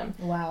killing him.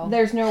 Wow.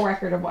 There's no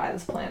record of why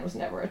this plan was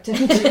never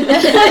attempted.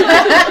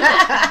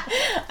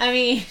 I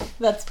mean,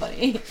 that's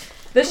funny.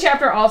 This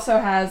chapter also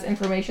has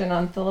information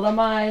on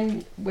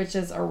thalidomide, which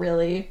is a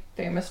really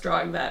famous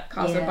drug that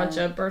caused a bunch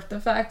of birth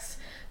defects,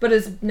 but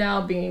is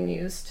now being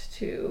used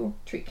to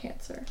treat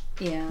cancer.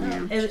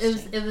 Yeah.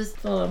 It was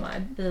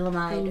Thalidomide.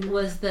 Thalidomide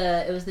was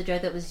the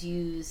drug that was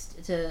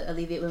used to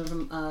alleviate women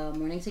from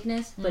morning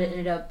sickness, but it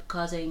ended up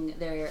causing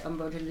their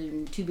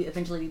unborn to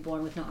eventually be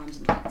born with no arms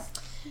and legs.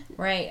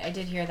 Right, I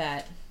did hear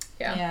that.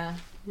 Yeah.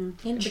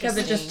 Interesting. Because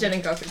it just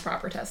didn't go through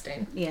proper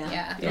testing.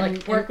 Yeah. Yeah.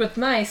 Like, worked with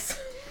mice.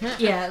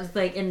 Yeah, it was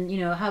like, and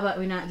how about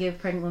we not give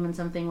pregnant women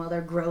something while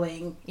they're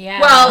growing? Yeah.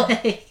 Well,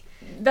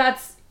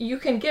 you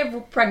can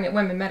give pregnant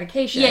women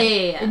medication. Yeah.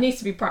 It needs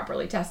to be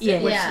properly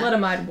tested, which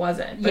thalidomide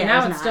wasn't. But Yeah, now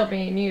it's it's still not.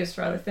 being used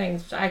for other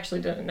things, which I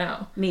actually didn't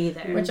know. Me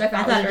either. Which I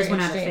thought it was just very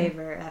went out of interesting.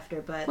 favor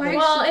after, but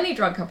Well, any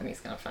drug company's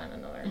gonna find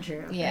another.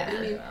 true.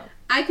 Yeah.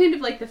 I kind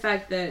of like the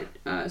fact that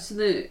so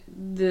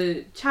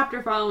the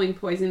chapter following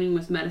poisoning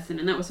was medicine,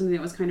 and that was something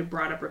that was kind of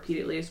brought up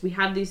repeatedly. Is we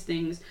have these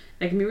things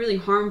that can be really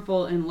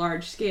harmful in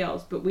large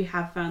scales, but we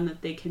have found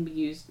that they can be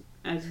used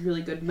as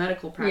really good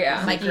medical practice.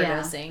 Yeah.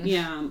 Microdosing.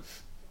 Yeah,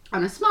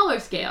 on a smaller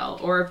scale,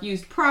 or if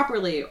used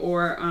properly,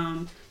 or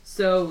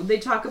so they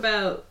talk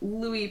about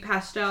Louis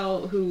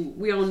Pasteur, who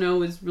we all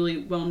know is really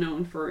well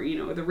known for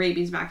the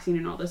rabies vaccine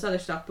and all this other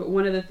stuff. But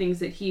one of the things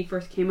that he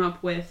first came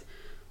up with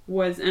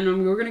was, and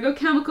we're going to go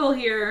chemical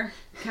here,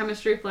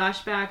 chemistry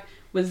flashback,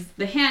 was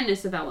the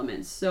handness of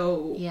elements.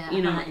 So,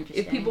 interesting.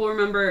 if people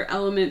remember,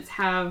 elements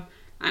have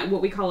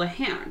what we call a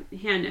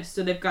handness.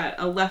 So they've got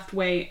a left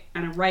way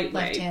and a right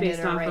way Left-handed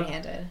based or off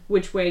right-handed. of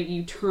which way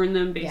you turn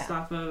them based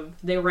off of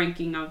the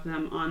ranking of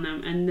them on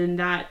them. And then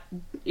that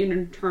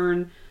in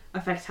turn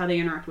affects how they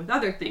interact with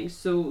other things.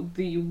 So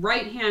the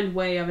right hand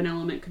way of an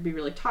element could be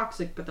really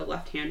toxic, but the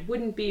left hand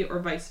wouldn't be, or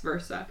vice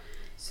versa.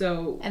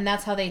 So, And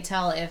that's how they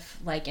tell if,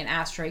 like, an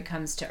asteroid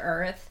comes to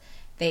Earth,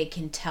 they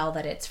can tell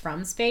that it's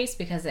from space,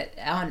 because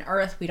on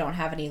Earth we don't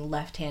have any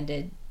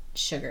left-handed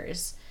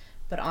sugars.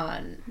 But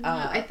on...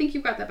 I think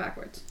you've got that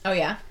backwards. oh,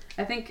 yeah?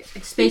 I think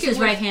Space is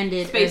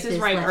right-handed. Space Earth is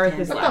right. Earth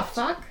left-handed. is What left.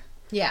 the fuck?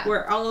 Yeah.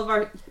 Where all of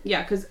our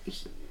because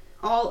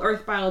all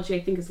Earth biology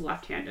I think is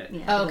left-handed.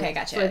 Yeah. Oh, okay,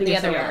 gotcha. So I think the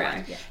it's other way the other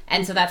around. way.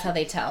 And so that's how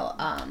they tell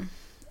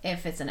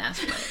if it's an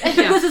asteroid.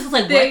 This is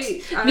like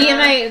They, Me and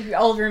my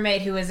old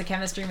roommate, who was a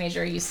chemistry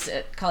major, used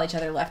to call each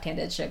other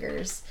left-handed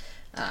sugars.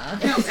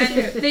 No,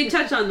 and they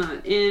touch on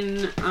that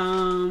in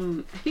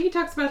I think he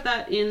talks about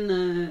that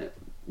in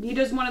he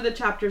does one of the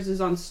chapters is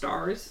on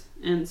stars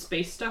and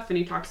space stuff, and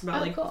he talks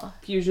about cool.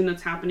 fusion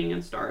that's happening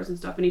in stars and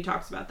stuff, and he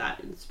talks about that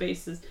in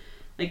space is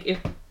like if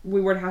we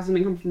were to have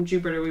something come from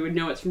Jupiter, we would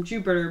know it's from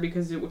Jupiter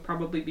because it would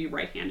probably be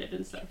right-handed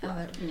instead of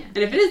left. And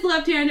if it is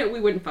left-handed, we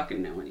wouldn't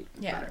fucking know any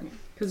better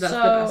because that's the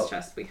best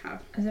test we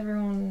have. Is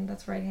everyone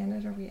that's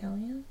right-handed? Are we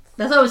aliens?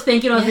 That's what I was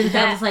thinking. I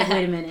was like,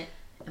 wait a minute.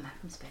 Am I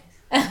from space?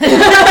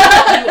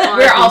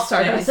 We're all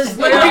stardust.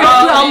 We're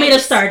all made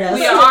of stardust.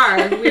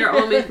 We are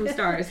all made from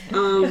stars.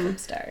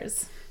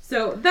 Stars.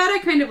 So that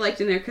I kind of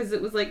liked in there because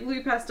it was like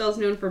Louis Pastel's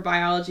known for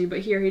biology, but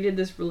here he did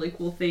this really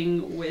cool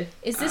thing with.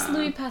 Is this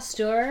Louis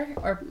Pasteur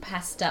or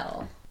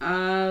Pastel?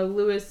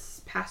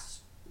 Louis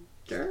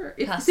Pasteur.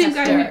 It's the same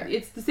guy.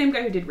 It's the same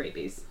guy who did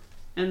rabies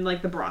and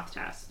like the broth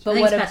test. But I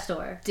think what it's ab-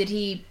 Pasteur. did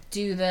he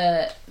do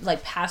the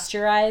like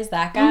pasteurize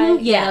that guy?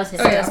 Yeah, that was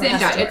his. Oh yeah, That's same guy.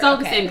 Pasteur, It's all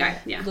the okay. same guy.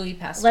 Yeah. Louis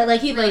Pasteur. Like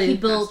he Really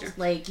built Pasteur.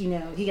 like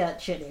he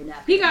got shit named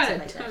after He him got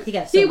and it. stuff like that. He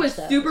got so He much was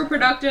stuff. super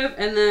productive,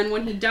 and then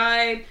when he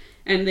died,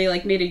 and they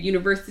like made a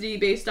university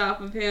based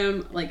off of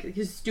him, like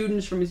his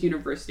students from his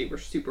university were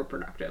super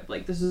productive.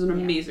 Like this is an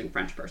amazing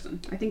French person.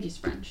 I think he's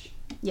French.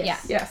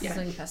 Yes. Yeah. Yes.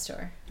 Louis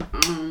Pasteur.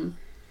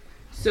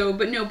 So,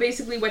 but no,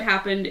 basically what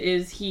happened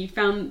is he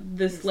found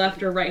this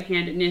left or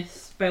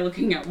right-handedness by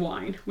looking at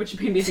wine, which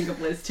made me think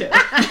of Liz too.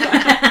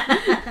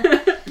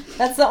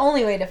 That's the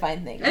only way to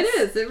find things. It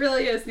is. It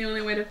really is the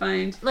only way to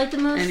find Like the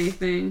most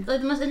anything.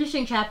 Like the most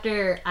interesting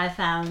chapter I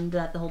found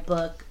throughout the whole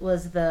book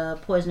was the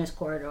poisonous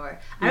corridor.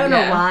 I don't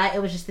Yeah. know why.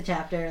 It was just the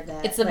chapter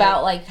that It's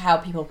about like how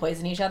people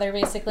poison each other,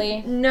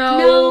 basically.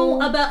 no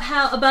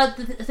about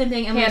the same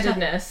thing.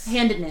 Handedness.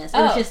 Handedness. It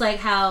was Oh. just like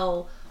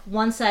how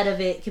one side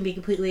of it can be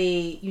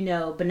completely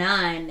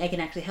benign. It can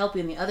actually help you,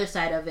 and the other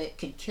side of it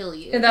could kill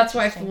you. And that's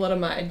why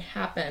thalidomide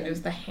happened. It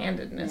was the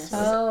handedness. Yes.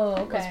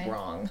 Was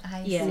wrong.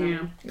 I Yeah. see. Yeah.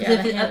 Yeah, If the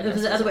it was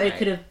handedness the other way, wasn't it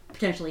could have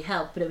potentially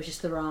helped, but it was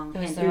just the wrong. It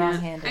was the handedness.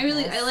 wrong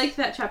handed. I liked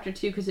that chapter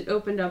too because it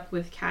opened up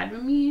with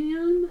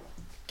cadmium,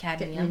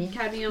 Cadmium.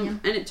 Yeah.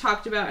 and it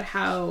talked about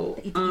how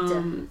The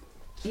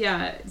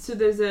ita-ita. so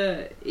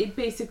it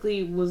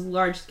basically was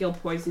large scale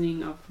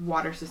poisoning of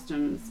water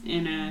systems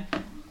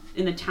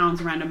in the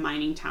towns around a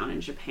mining town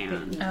in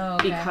Japan Oh,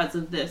 okay. because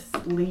of this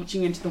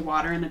leaching into the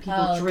water and the people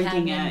Oh,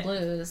 drinking Cadmium it,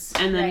 Blues.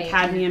 and then Right.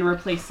 cadmium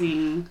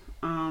replacing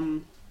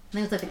I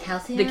think it was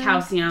like the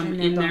calcium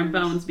in their bones.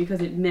 bones because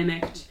it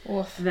mimicked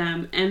Oof.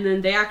 them. And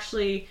then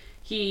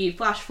he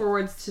flash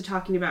forwards to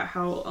talking about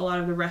how a lot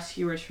of the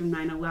rescuers from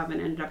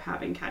 9/11 ended up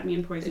having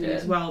cadmium poisoning They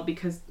as did. well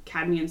because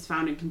cadmium's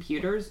found in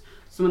computers.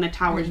 So when the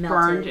towers They melted.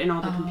 burned and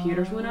all the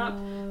computers went up,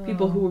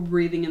 people who were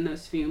breathing in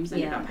those fumes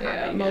ended Yeah. up Yeah,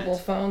 having mobile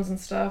it. phones and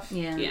stuff.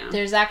 Yeah. Yeah.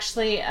 There's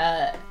actually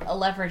a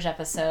Leverage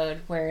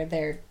episode where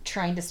they're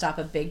trying to stop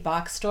a big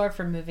box store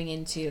from moving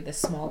into this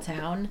small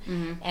town,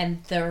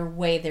 and the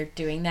way they're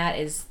doing that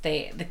is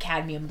the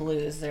Cadmium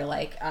Blues. They're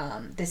like,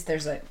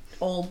 there's an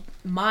old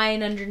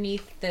mine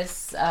underneath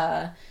this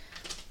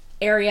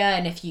area,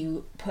 and if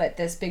you put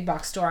this big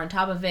box store on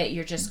top of it,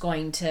 you're just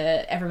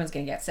everyone's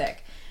going to get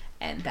sick.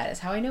 And that is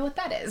how I know what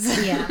that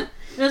is. Yeah.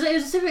 It was a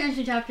super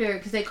interesting chapter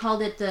because they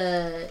called it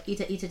the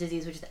ita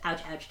disease, which is the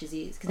ouch ouch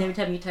disease. Because every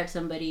time you touch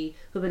somebody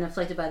who'd been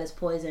afflicted by this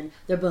poison,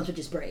 their bones would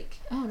just break.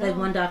 Oh, no. Like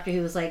one doctor,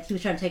 he was trying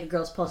to take a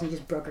girl's pulse and he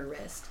just broke her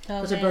wrist Oh,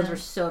 because her man. bones were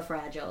so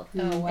fragile.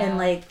 Oh, wow. And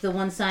like the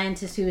one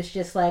scientist who was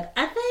just like,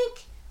 I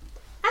think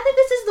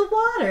this is the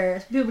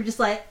water. People were just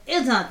like,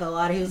 it's not the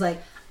water. He was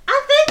like,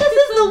 I think this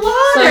is the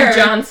water.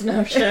 Some Jon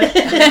Snow shit.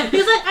 He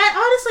was like,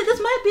 honestly, this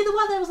might be the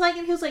water. I was like,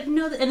 and he was like,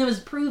 no, and it was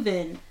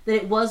proven that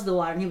it was the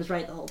water, and he was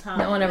right the whole time.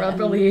 No one ever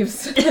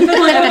believes.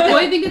 Well,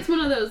 I think it's one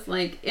of those,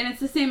 like, and it's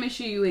the same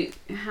issue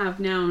you have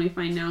now, and we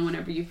find now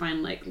whenever you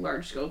find, like,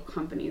 large-scale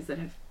companies that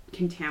have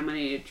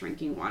contaminated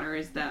drinking water,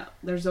 is that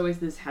there's always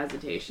this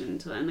hesitation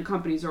and the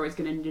companies are always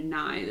going to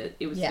deny that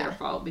it was their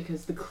fault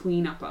because the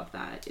cleanup of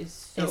that is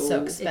so, It's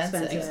so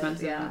expensive.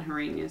 expensive Yeah. and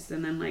horrendous.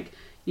 And then, like,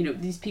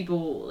 these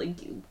people, like,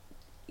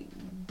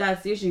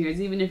 that's the issue here,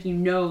 is even if you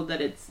know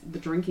that it's the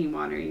drinking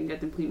water, you can get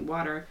them clean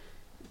water,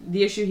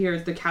 the issue here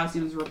is the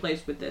calcium is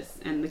replaced with this,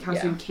 and the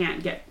calcium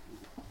can't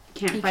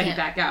fight it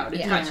back out.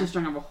 It's got too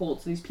strong of a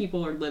hold, so these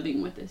people are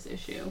living with this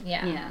issue.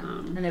 Yeah. Yeah,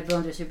 and their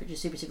bones are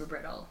super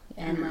brittle,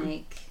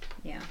 and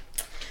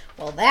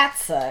Well, that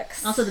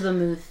sucks. Also the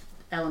vermouth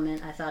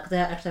element, I thought, because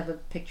I actually have a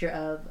picture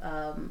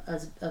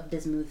of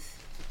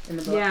bismuth in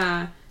the book.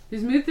 Yeah.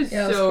 Bismuth is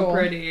Yeah, that's so cool.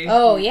 pretty.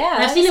 Oh, yeah.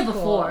 And I've seen it that's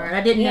before, cool. and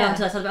I didn't know Yeah.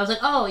 until I saw it. I was like,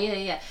 oh,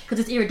 yeah. Because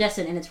it's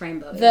iridescent and it's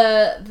rainbow.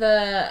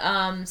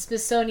 The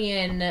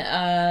Smithsonian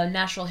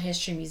Natural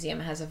History Museum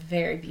has a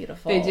very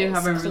beautiful They do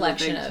have a really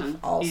collection big of chunk.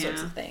 all Yeah,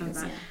 sorts of of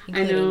things, that.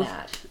 including I know.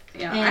 that.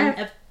 Yeah.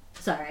 And,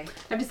 sorry.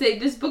 I have to say,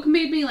 this book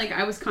made me, like,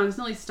 I was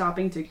constantly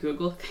stopping to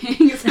Google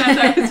things as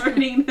I was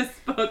reading this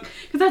book.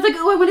 Because I was like,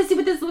 oh, I want to see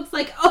what this looks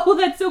like. Oh,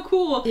 that's so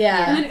cool.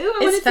 Yeah. And then, ooh, I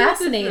want to It's see what this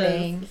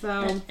fascinating. is.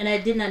 So, And I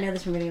did not know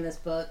this from reading this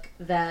book,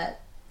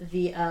 that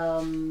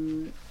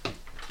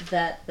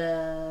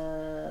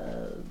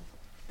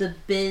the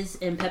Biz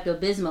in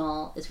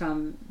Pepto-Bismol is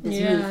from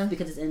bismuth Yeah.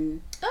 because it's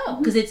in Oh.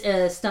 because it's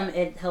a stomach.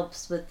 It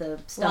helps with the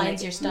stomach.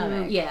 Lines your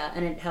stomach. Yeah,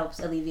 and it helps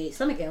alleviate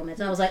stomach ailments.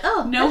 And I was like,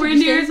 oh, nowhere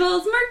that's near as interesting.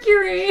 well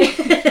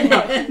as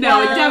Mercury.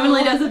 no, it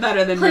definitely does it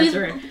better than Please,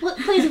 Mercury.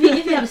 please,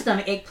 if you have a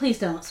stomach ache, please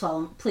don't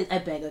swallow. Please, I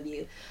beg of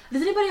you.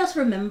 Does anybody else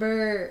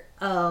remember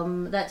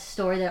that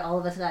story that all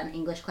of us got in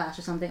English class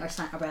or something, or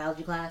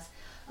biology class,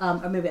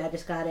 or maybe I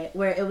just got it,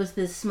 where it was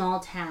this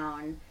small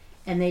town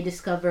and they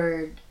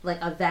discovered like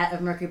a vat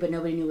of mercury, but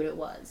nobody knew what it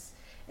was.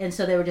 And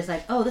so they were just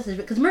like, oh, this is...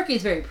 Because Mercury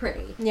is very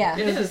pretty. Yeah.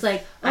 And it was just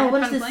like, I oh, had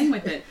what is fun this? playing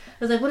with it. It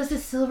was like, what is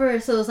this silver?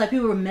 So it was like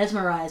people were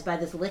mesmerized by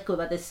this liquid,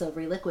 by this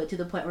silvery liquid, to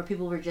the point where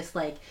people were just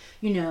like,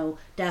 you know,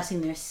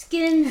 dousing their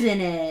skins in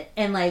it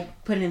and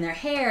like putting it in their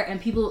hair. And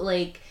people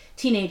like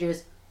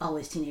teenagers,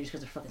 always teenagers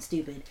because they're fucking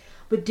stupid,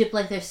 would dip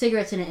like their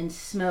cigarettes in it and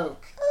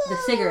smoke the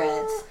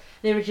cigarettes.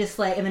 They were just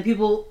like, and then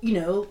people, you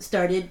know,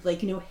 started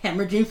like, you know,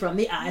 hemorrhaging from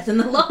the eyes and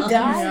the lungs.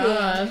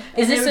 Dying.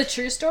 Is this a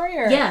true story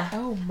or? Yeah.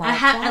 Oh my I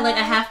god.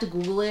 have to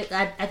Google it.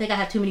 I think I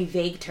have too many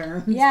vague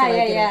terms. Yeah, to, like,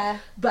 yeah, get it. yeah.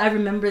 But I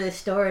remember this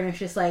story, and it's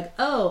just like,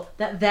 oh,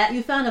 that vat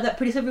you found of that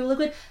pretty silver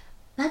liquid,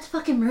 that's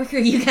fucking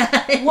mercury, you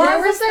guys. Why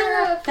was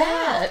there a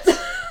vat?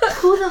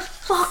 Who the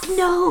fuck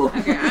knows?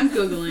 Okay, I'm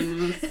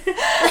Googling this.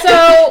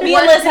 So me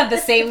and Liz have the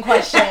same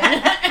question.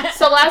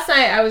 So last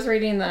night I was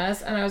reading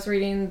this, and I was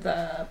reading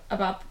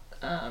about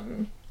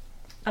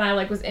and I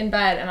like was in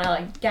bed, and I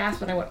like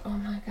gasped, and I went, "Oh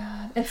my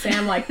god!" And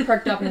Sam like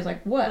perked up and was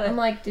like, "What?" I'm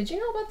like, "Did you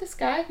know about this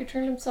guy who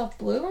turned himself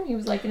blue and he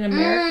was like in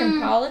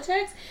American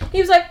politics?" He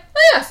was like,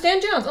 "Oh yeah,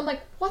 Stan Jones." I'm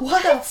like, "What?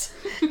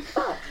 The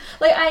fuck?"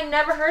 Like I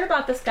never heard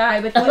about this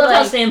guy, but he I love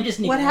how like, Sam just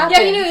knew. What that. happened?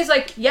 yeah, he knew. He's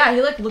like, yeah,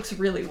 he like looks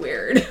really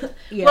weird.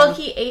 Yeah. Well,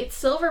 he ate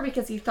silver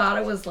because he thought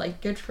it was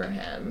like good for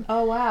him.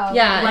 Oh wow.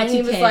 Yeah, and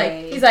he was Y2K. like,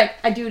 he's like,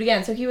 I do it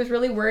again. So he was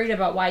really worried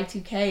about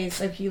Y2K,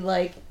 so he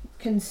like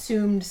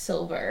consumed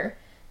silver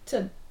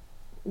to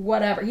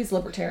whatever. He's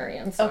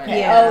libertarian. So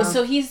Okay. Yeah. Oh,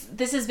 so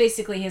this is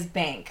basically his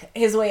bank,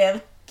 his way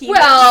of keeping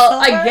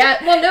well, silver? I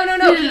get. Well,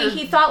 no. Yeah.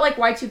 He thought like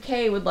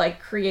Y2K would like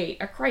create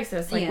a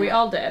crisis, like we Yeah.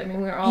 all did. I mean,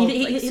 we were all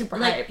like super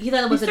hyped. he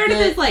thought it He was a started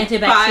good this like 5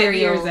 antibacterial.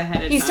 years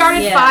ahead of He time.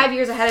 started Yeah. 5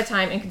 years ahead of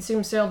time and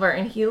consumed silver,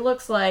 and he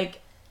looks like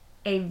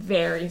a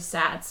very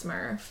sad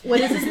Smurf.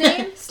 What is his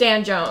name?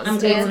 Stan Jones. I'm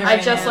Googling it I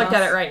right just now. looked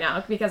at it right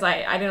now because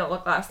I didn't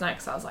look last night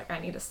because I was like, I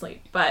need to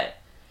sleep. But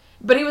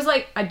he was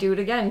like, I'd do it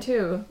again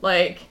too.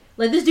 Like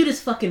Like, this dude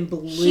is fucking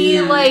blue.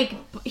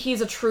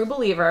 he's a true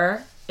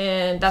believer,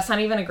 and that's not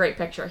even a great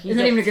picture. It's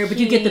not even a great, but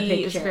you get the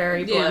He's picture.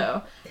 very blue,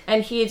 Yeah.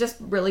 and he just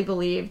really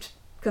believed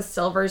because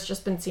silver's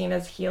just been seen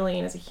as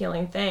healing,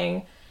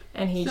 thing,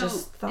 and he So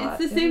just thought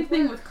it's the same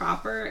thing with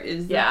copper.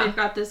 Is that Yeah. they've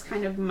got this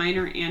kind of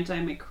minor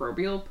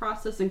antimicrobial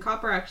process, and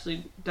copper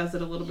actually does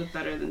it a little bit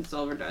better than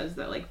silver does.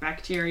 That like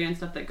bacteria and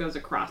stuff that goes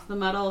across the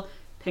metal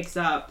picks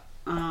up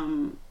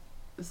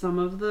some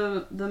of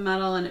the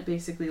metal, and it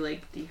basically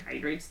like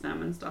dehydrates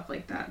them and stuff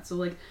like that. So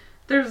like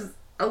there's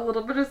a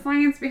little bit of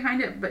science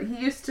behind it, but he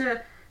used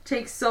to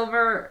take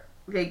silver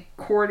like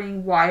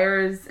cording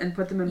wires and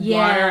put them in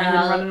water and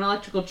then run an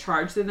electrical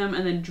charge through them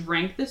and then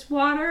drank this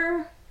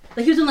water.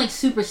 Like, he was in, like,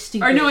 super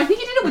stupid. Or no, I think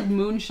he did it with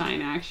moonshine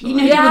actually. You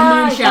know,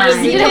 Yeah, with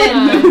moonshine. he You did.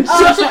 know, with moonshine.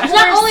 Oh, So, of not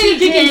course only are you he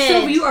drinking did.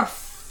 silver, you are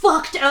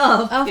fucked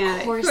up. Of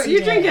Yeah, course you're he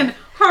did. drinking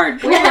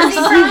hardcore. Where is he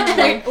from?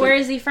 Like, Where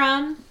is he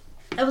from?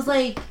 It was,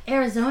 like,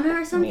 Arizona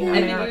or something? Yeah.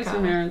 I think it was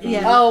from Arizona.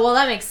 Yeah. Oh, well,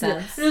 that makes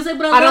sense. It was like,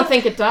 but I don't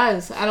think it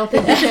does. I don't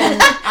think you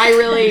can.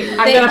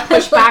 I'm gonna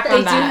push back on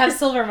They that. do have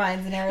silver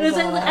mines in It was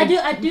Arizona. like, I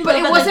do But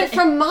love it at, wasn't like,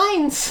 from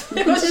mines.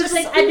 It was just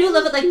like, I do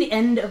love at, like, the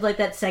end of, like,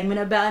 that segment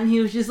about him. He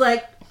was just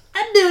like,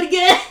 I'd do it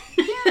again.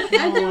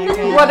 Oh my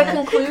God. What a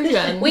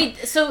conclusion. Wait,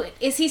 so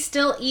is he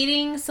still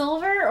eating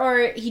silver,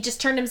 or he just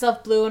turned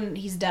himself blue and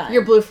he's done?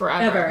 You're blue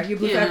forever. Ever. You're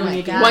blue Yeah. forever Oh when my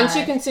you God. die. Once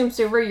you consume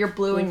silver, you're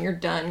blue and you're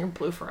done. You're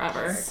blue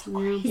forever.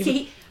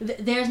 See,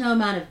 there's no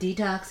amount of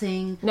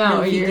detoxing, No,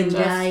 no you're vegan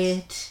just-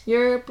 diet,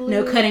 You're blue.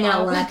 no cutting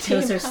out all the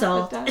lactose day or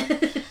salt. about the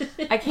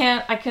day.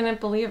 I couldn't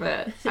believe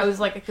it. I was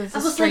like, this I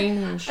is was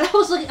strange. I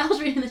was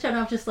reading the show and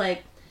I was just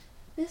like,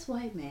 this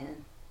white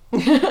man.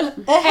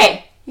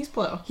 Hey, he's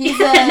blue. He's He's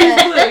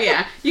blue,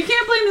 yeah. You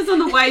can't blame this on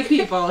the white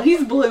people.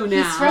 He's blue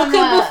now. He's from-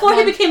 Okay, before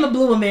he became a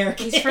blue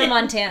American. He's from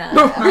Montana.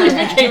 He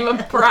became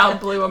a proud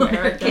blue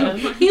American.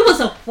 He was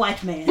a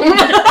white man.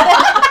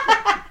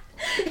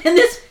 And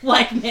this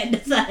white man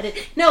decided,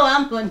 no,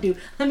 I'm going to.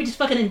 Let me just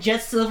fucking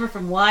ingest silver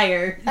from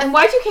wire. And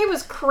Y2K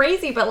was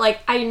crazy, but like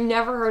I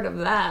never heard of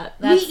that.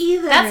 Me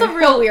either. That's a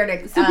real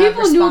weird So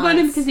people knew about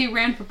him response. because he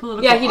ran for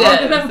political Yeah, he did.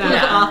 office. Remember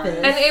political Yeah. office.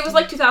 And it was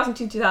like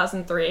 2002,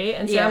 2003,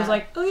 and Yeah. Sam was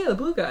like, "Oh yeah, the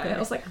blue guy." And I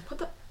was like, "What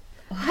the?"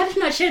 How did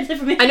you not share this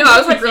information? I know. I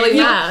was like really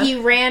mad. He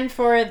ran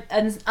for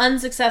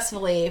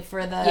unsuccessfully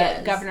for the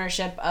Yes.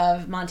 governorship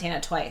of Montana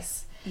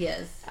twice.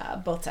 Yes.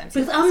 Both times.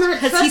 Because I'm not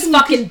Because he's trusting you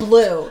fucking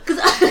blue. Because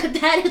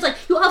Dad is like,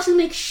 you obviously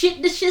make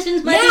shit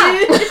decisions, my Yeah.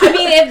 dude. I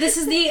mean, if this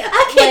is the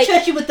I can't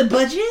trust you with the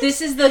budget.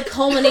 this is the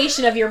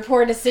culmination of your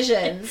poor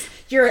decisions.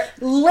 You're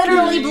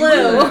literally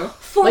blue.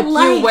 For Like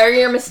life. you wear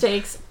your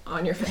mistakes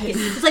on your face.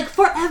 It's like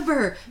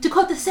forever. To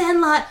quote the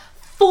Sandlot,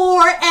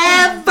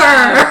 forever.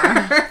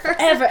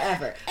 Ever,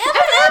 ever.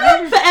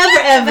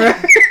 Forever.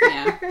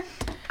 Yeah.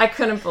 I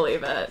couldn't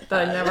believe it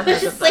that I never It's heard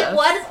of just this. like,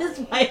 why does this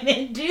white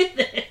man do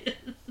this?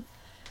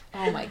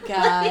 Oh my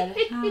God.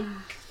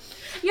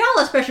 You're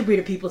all a special breed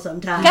of people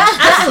sometimes.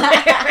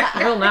 I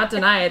I will not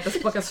deny it. This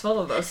book is full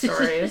of those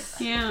stories.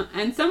 Yeah,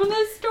 and some of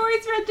those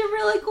stories led to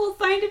really cool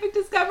scientific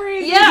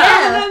discoveries.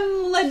 Yeah. Some of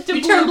them led to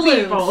We turn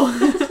blue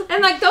blue. people.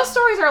 And like those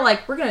stories are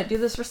like, we're gonna do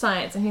this for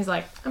science, and he's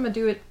like, I'm gonna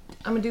do it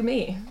I'm gonna do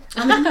me.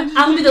 I'm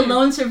gonna be the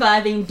lone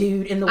surviving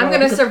dude in the world. I'm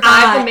gonna because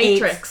survive the I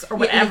Matrix ate- or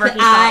whatever because he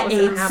thought was I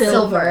gonna ate happen.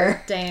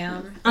 silver.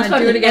 Damn. I'm I'd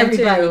trying do to it again,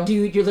 everybody, too.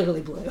 dude. You're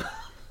literally blue.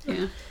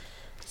 Yeah.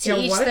 To Yeah,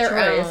 each what a their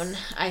choice. own,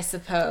 I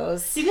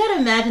suppose. You gotta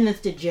imagine it's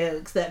the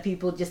jokes that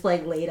people just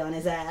like laid on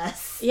his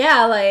ass.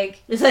 Yeah,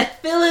 like, It's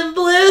like feeling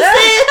blue,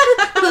 Stan.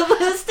 The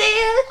blue Stan.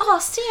 oh,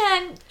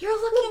 Stan,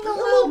 you're looking a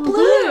little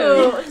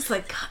blue. It's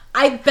like, God,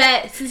 I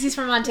bet since he's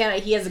from Montana,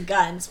 he has a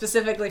gun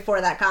specifically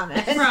for that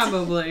comment.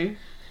 Probably.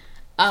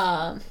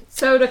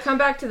 So to come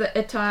back to the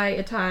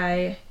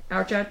Itai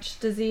ouch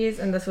disease,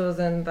 and this was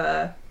in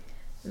the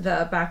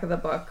back of the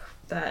book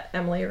that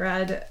Emily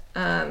read.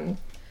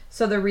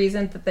 So the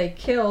reason that they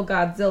kill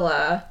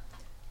Godzilla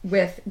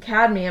with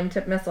cadmium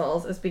tip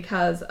missiles is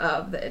because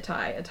of the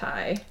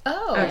Itai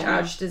Oh.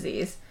 ouch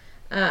disease.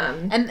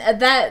 And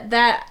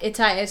that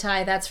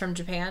Itai, that's from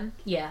Japan?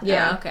 Yeah.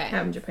 Yeah, Oh, okay.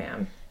 from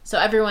Japan. So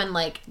everyone,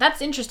 like,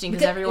 that's interesting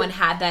because Because everyone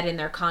had that in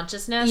their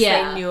consciousness.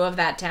 Yeah. They knew of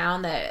that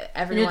town, that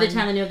Knew everyone... the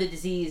town, they knew of the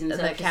disease, and the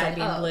so it's just like,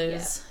 Cadmium oh,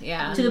 Blues.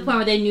 Yeah. To the point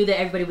where they knew that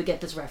everybody would get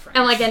this reference.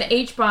 And like an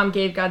H-bomb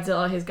gave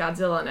Godzilla his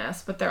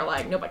Godzilla-ness, but they're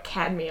like, no, but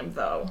cadmium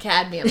though.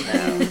 Cadmium,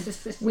 though.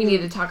 We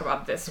need to talk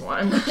about this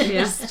one.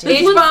 Yeah.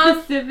 H-bomb,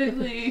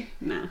 Specifically.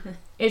 Nah.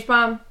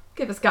 H-bomb,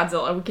 give us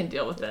Godzilla. We can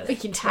deal with this. We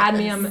can do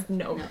Cadmium, this.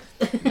 no.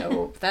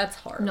 Nope, that's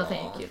horrible. No,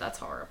 thank you. That's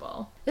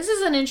horrible. This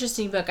is an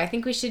interesting book. I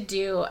think we should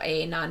do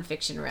a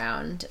nonfiction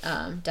round.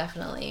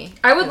 Definitely.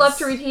 I would love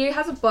to read. He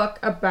has a book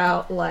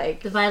about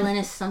like the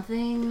violinist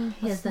something.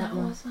 He has that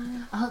one.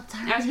 Oh,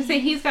 I was gonna say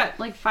he's got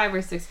like 5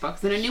 or 6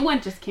 books, and a new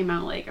one just came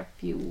out like a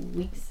few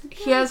weeks ago.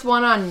 he has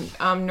one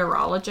on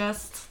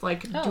neurologists,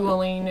 like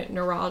dueling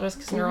neurologists,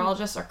 because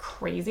neurologists are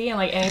crazy and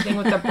like anything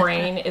with the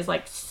brain is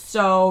like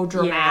so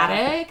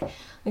dramatic.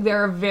 Like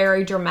they're a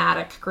very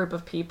dramatic group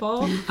of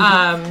people.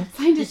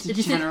 Scientists in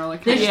just- general are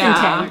they're kind just of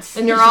intense.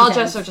 And They're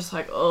neurologists just are just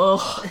like,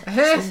 ugh,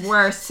 it's the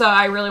worst. So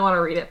I really want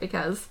to read it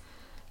because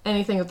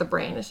anything with the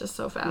brain is just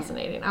so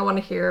fascinating. I want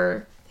to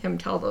hear him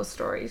tell those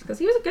stories because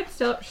he was a good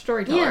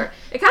storyteller. Yeah.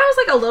 It kind of was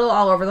like a little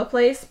all over the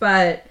place,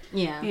 but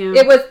Yeah.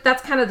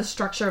 that's kind of the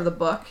structure of the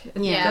book.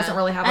 It Yeah. doesn't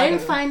really have. I Like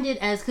didn't find it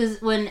as,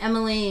 because when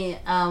Emily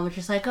was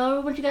just like, oh, I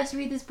want you guys to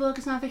read this book,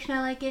 it's nonfiction,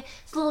 I like it,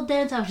 it's a little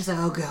dense, I was just like,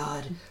 oh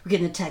god, we're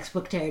getting the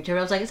textbook territory.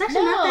 I was like, it's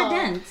actually not that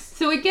dense.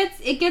 So it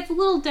gets a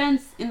little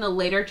dense in the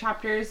later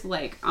chapters,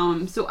 like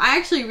so I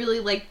actually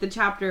really like the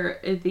chapter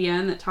at the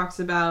end that talks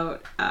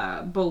about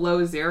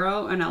below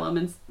zero and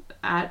elements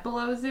at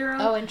below zero.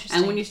 Oh, interesting.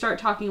 And when you start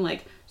talking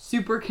like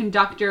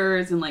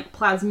superconductors and like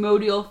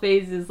plasmodial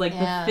phases, like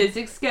Yeah. the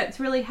physics gets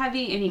really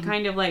heavy, and he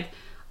kind of like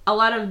a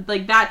lot of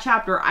like that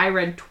chapter I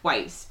read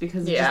twice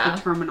because of just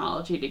the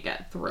terminology to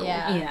get through.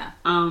 Yeah.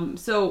 Yeah.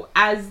 So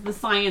as the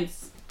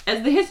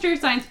history of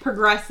science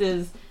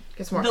progresses,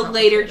 Gets more the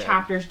later complicated.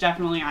 chapters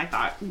definitely I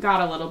thought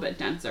got a little bit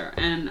denser,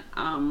 and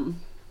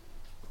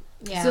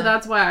Yeah. so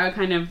that's why I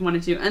kind of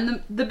wanted to.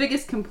 And the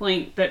biggest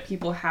complaint that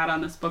people had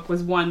on this book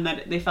was, one,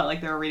 that they felt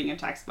like they were reading a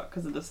textbook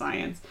because of the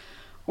science,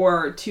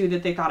 or 2,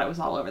 that they thought it was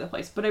all over the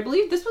place. But I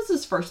believe this was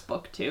his first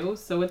book too,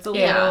 so it's a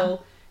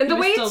little. And the he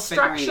was way still it's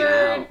figuring it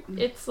structured, out.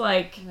 it's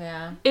like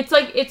Yeah.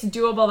 it's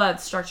doable that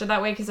it's structured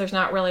that way because there's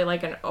not really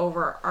like an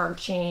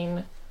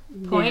overarching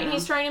point Yeah.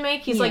 he's trying to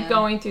make. He's like Yeah.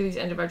 going through these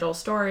individual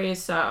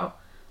stories, so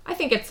I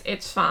think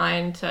it's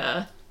fine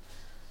to.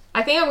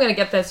 I think I'm gonna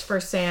get this for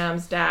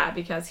Sam's dad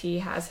because he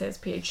has his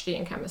PhD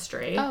in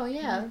chemistry. Oh,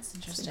 yeah, that's So he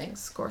interesting. can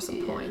score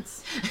some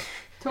points.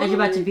 As you're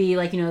about to be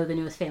like, you know, the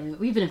newest family.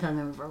 We've been a family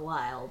member for a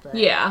while, but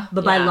Yeah,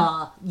 But by yeah.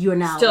 law, you are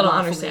now Still don't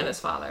lawfully- understand his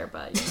father,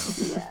 but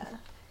you know. Yeah.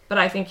 But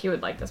I think he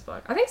would like this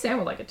book. I think Sam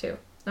would like it too.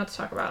 Not to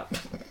talk about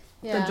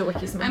Yeah. the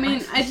Wikis. I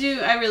mean,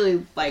 I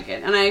really like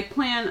it, and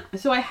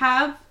I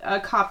have a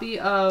copy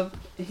of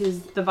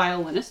the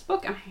violinist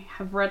book, and I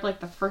have read like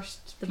the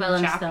first The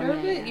violinist chapter stone,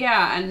 of it.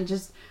 yeah. Yeah, and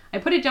just I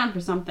put it down for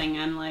something,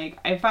 and like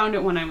I found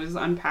it when I was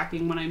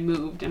unpacking when I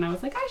moved, and I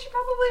was like, I should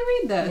probably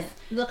read this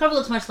The cover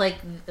looks much like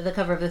the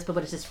cover of this book,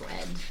 but it's just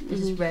red.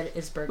 It's just red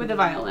as burgundy. with a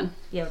violin.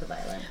 Yeah, with a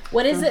violin.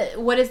 What is it?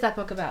 What is that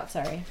book about?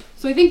 Sorry.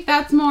 So I think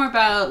that's more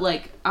about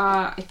like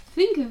I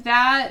think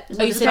that.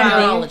 Oh, you said about-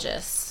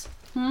 neurologist.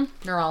 Hmm?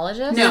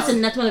 Neurologist? No.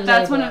 That's one of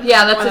That's the one of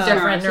Yeah, that's a one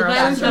different the neuroscience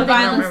violence. book. The I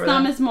violence remember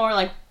thumb that. is more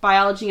like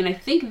biology, and I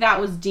think that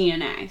was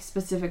DNA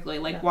specifically,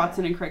 like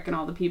Watson and Crick and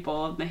all the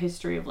people of the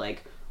history of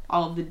like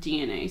all of the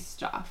DNA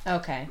stuff.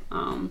 Okay.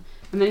 And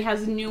then he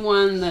has a new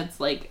one that's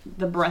like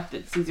the breath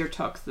that Caesar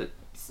took.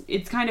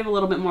 It's kind of a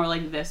little bit more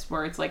like this,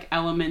 where it's like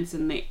elements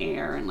in the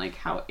air and like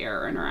how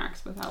air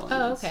interacts with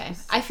elements. Oh, okay.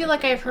 I feel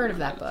like I've heard of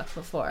that book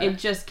before. It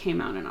just came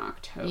out in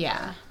October.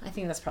 Yeah, I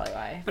think that's probably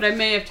why. But I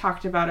may have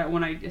talked about it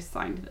when I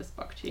assigned this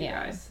book to you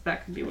Yeah. guys.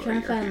 That could be I'm where trying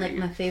you're to find like hearing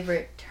my it.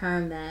 favorite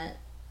term that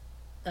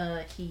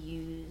he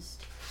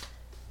used.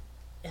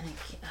 And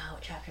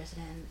what chapter is it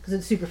in? Because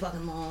it's super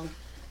fucking long.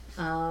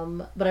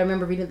 But I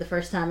remember reading it the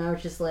first time. I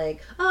was just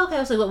like, oh, okay. I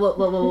was like,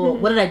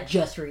 what did I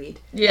just read?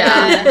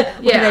 Yeah,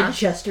 What did I yeah.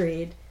 just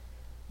read?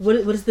 What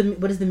is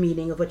the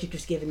meaning of what you've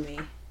just given me?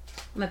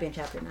 It might be in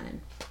chapter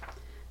 9.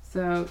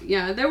 So,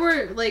 yeah, there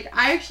were, like,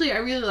 I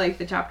really liked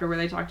the chapter where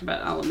they talked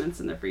about elements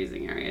in the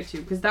freezing area,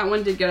 too, because that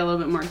one did get a little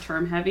bit more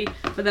term heavy,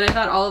 but then I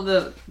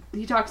thought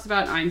he talks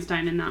about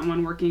Einstein in that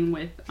one working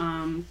with,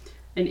 an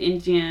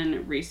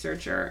Indian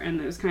researcher,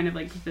 and it was kind of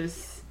like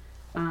this,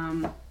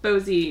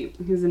 Bose,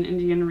 who's an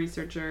Indian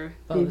researcher,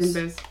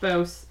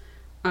 Bose,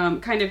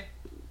 kind of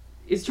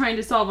is trying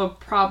to solve a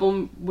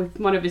problem with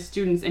one of his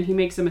students, and he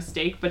makes a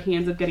mistake, but he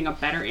ends up getting a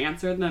better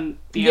answer than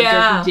the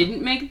answer he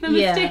didn't make the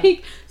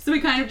mistake. So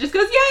he kind of just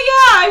goes,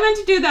 I meant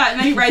to do that.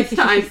 And then he writes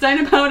to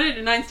Einstein about it,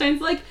 and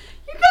Einstein's like,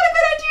 you got a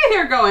good idea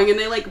here going. And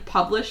they, like,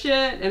 publish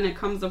it, and it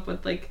comes up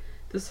with, like,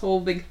 this whole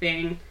big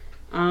thing.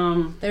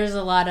 There's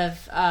a lot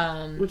of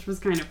which was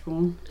kind of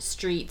cool.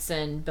 Streets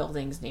and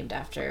buildings named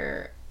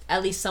after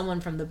at least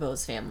someone from the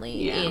Bose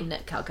family in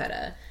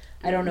Calcutta.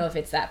 I don't know if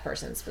it's that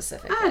person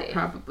specifically. I'd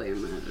probably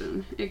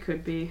imagine. It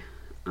could be.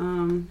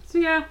 So,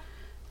 yeah.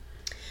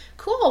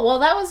 Cool. Well,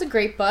 that was a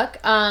great book.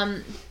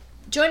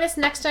 Join us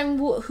next time.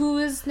 Who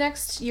is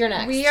next? You're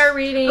next. We are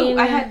reading... Oh,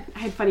 I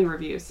had funny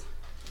reviews.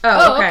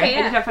 Oh, okay. okay,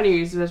 I did have funny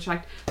reviews that I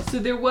checked. So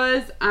there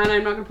was, and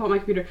I'm not going to pull up my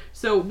computer,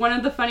 so one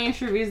of the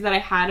funniest reviews that I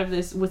had of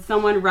this was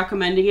someone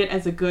recommending it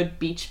as a good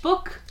beach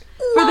book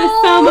for the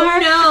summer.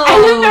 No.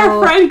 And then their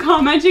friend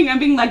commenting and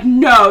being like,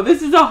 no,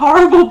 this is a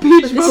horrible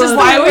beach book.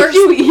 Why would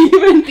you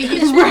even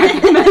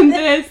recommend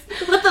this?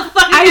 What the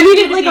fuck?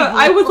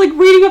 I was like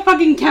reading a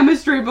fucking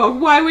chemistry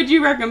book. Why would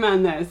you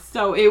recommend this?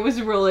 So it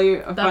was really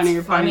a funny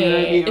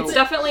review. It's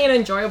definitely an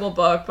enjoyable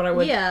book, but I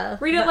would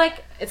read it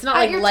like it's not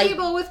at like your light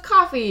table with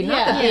coffee,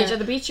 not the beach. At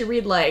the beach, you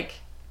read like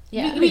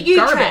garbage.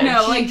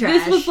 No, like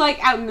this was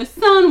like out in the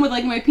sun with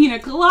like my pina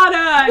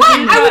colada. What?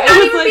 I would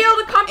not even be able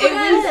to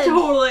comprehend. It was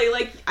totally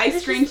like I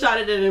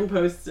screenshotted it and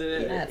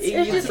posted it. Yeah,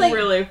 it just like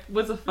really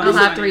was a fun. I'll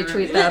have to funny retweet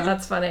review. that.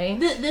 That's funny.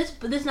 This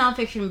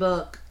nonfiction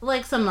book,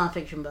 like some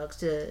nonfiction books,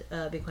 to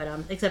be quite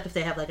honest, except if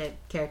they have like a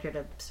character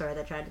to story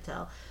they're trying to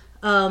tell.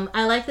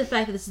 I like the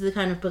fact that this is the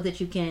kind of book that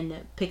you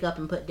can pick up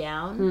and put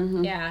down.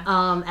 Mm-hmm.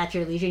 Yeah. At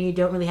your leisure. You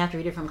don't really have to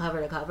read it from cover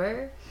to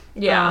cover.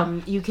 Yeah.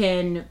 You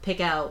can pick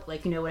out,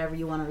 like, whatever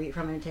you want to read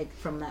from it and take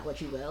from that what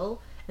you will.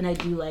 And I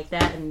do like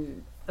that.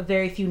 And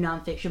very few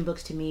nonfiction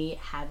books, to me,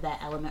 have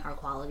that element or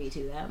quality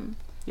to them.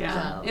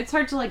 Yeah. So. It's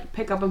hard to, like,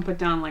 pick up and put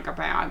down, like, a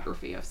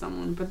biography of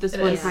someone. But this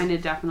one kind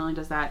of definitely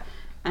does that.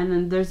 And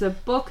then there's a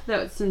book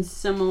that's in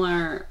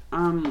similar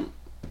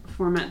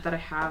format that I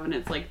have. And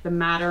it's, like, The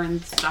Matter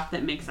and Stuff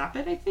That Makes Up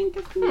It, I think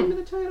is the name of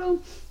the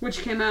title.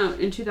 Which came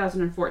out in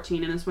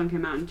 2014. And this one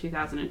came out in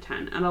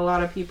 2010. And a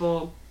lot of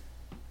people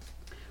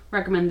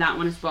recommend that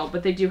one as well,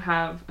 but they do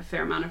have a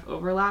fair amount of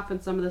overlap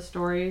in some of the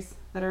stories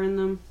that are in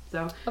them.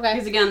 So,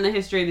 because again, the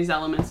history of these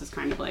elements is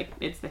kind of like,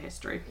 it's the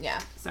history. Yeah.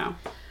 So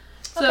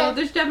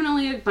there's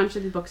definitely a bunch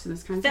of books in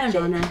this kind of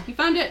genre. You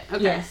found it?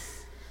 Okay.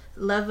 Yes.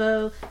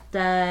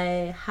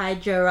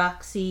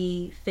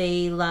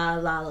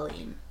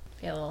 Levodihydroxyphalalalene.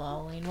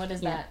 Phenylalanine. What is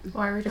that?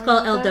 Why are we It's talking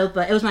called about that?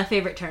 L-Dopa. It was my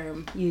favorite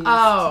term used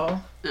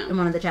in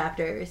one of the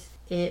chapters.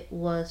 It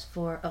was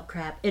for,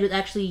 it was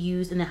actually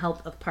used in the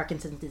help of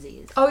Parkinson's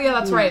disease. Oh, yeah,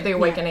 that's right. The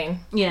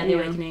Awakening. Yeah, The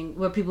Awakening,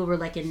 where people were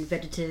like in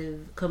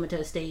vegetative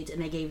comatose states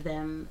and they gave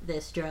them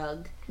this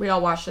drug. We all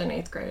watched it in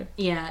 8th grade.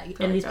 Yeah,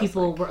 and these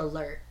people were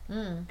alert.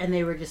 And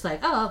they were just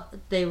like,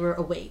 they were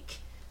awake.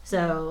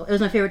 So it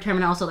was my favorite term,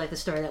 and I also like the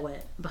story that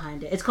went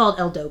behind it. It's called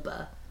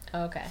L-Dopa.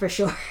 Okay. For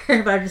sure.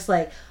 But I'm just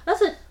like,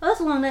 that's a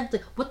long name. It's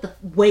like,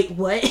 wait,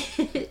 what?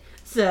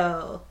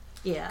 So...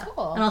 Yeah.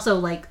 Cool. And also,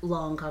 like,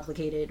 long,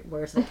 complicated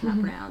words that I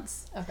cannot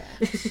pronounce. Okay.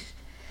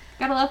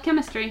 Gotta love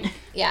chemistry.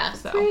 Yeah.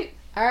 So.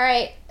 All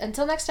right.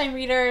 Until next time,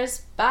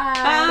 readers. Bye.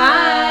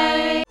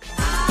 Bye.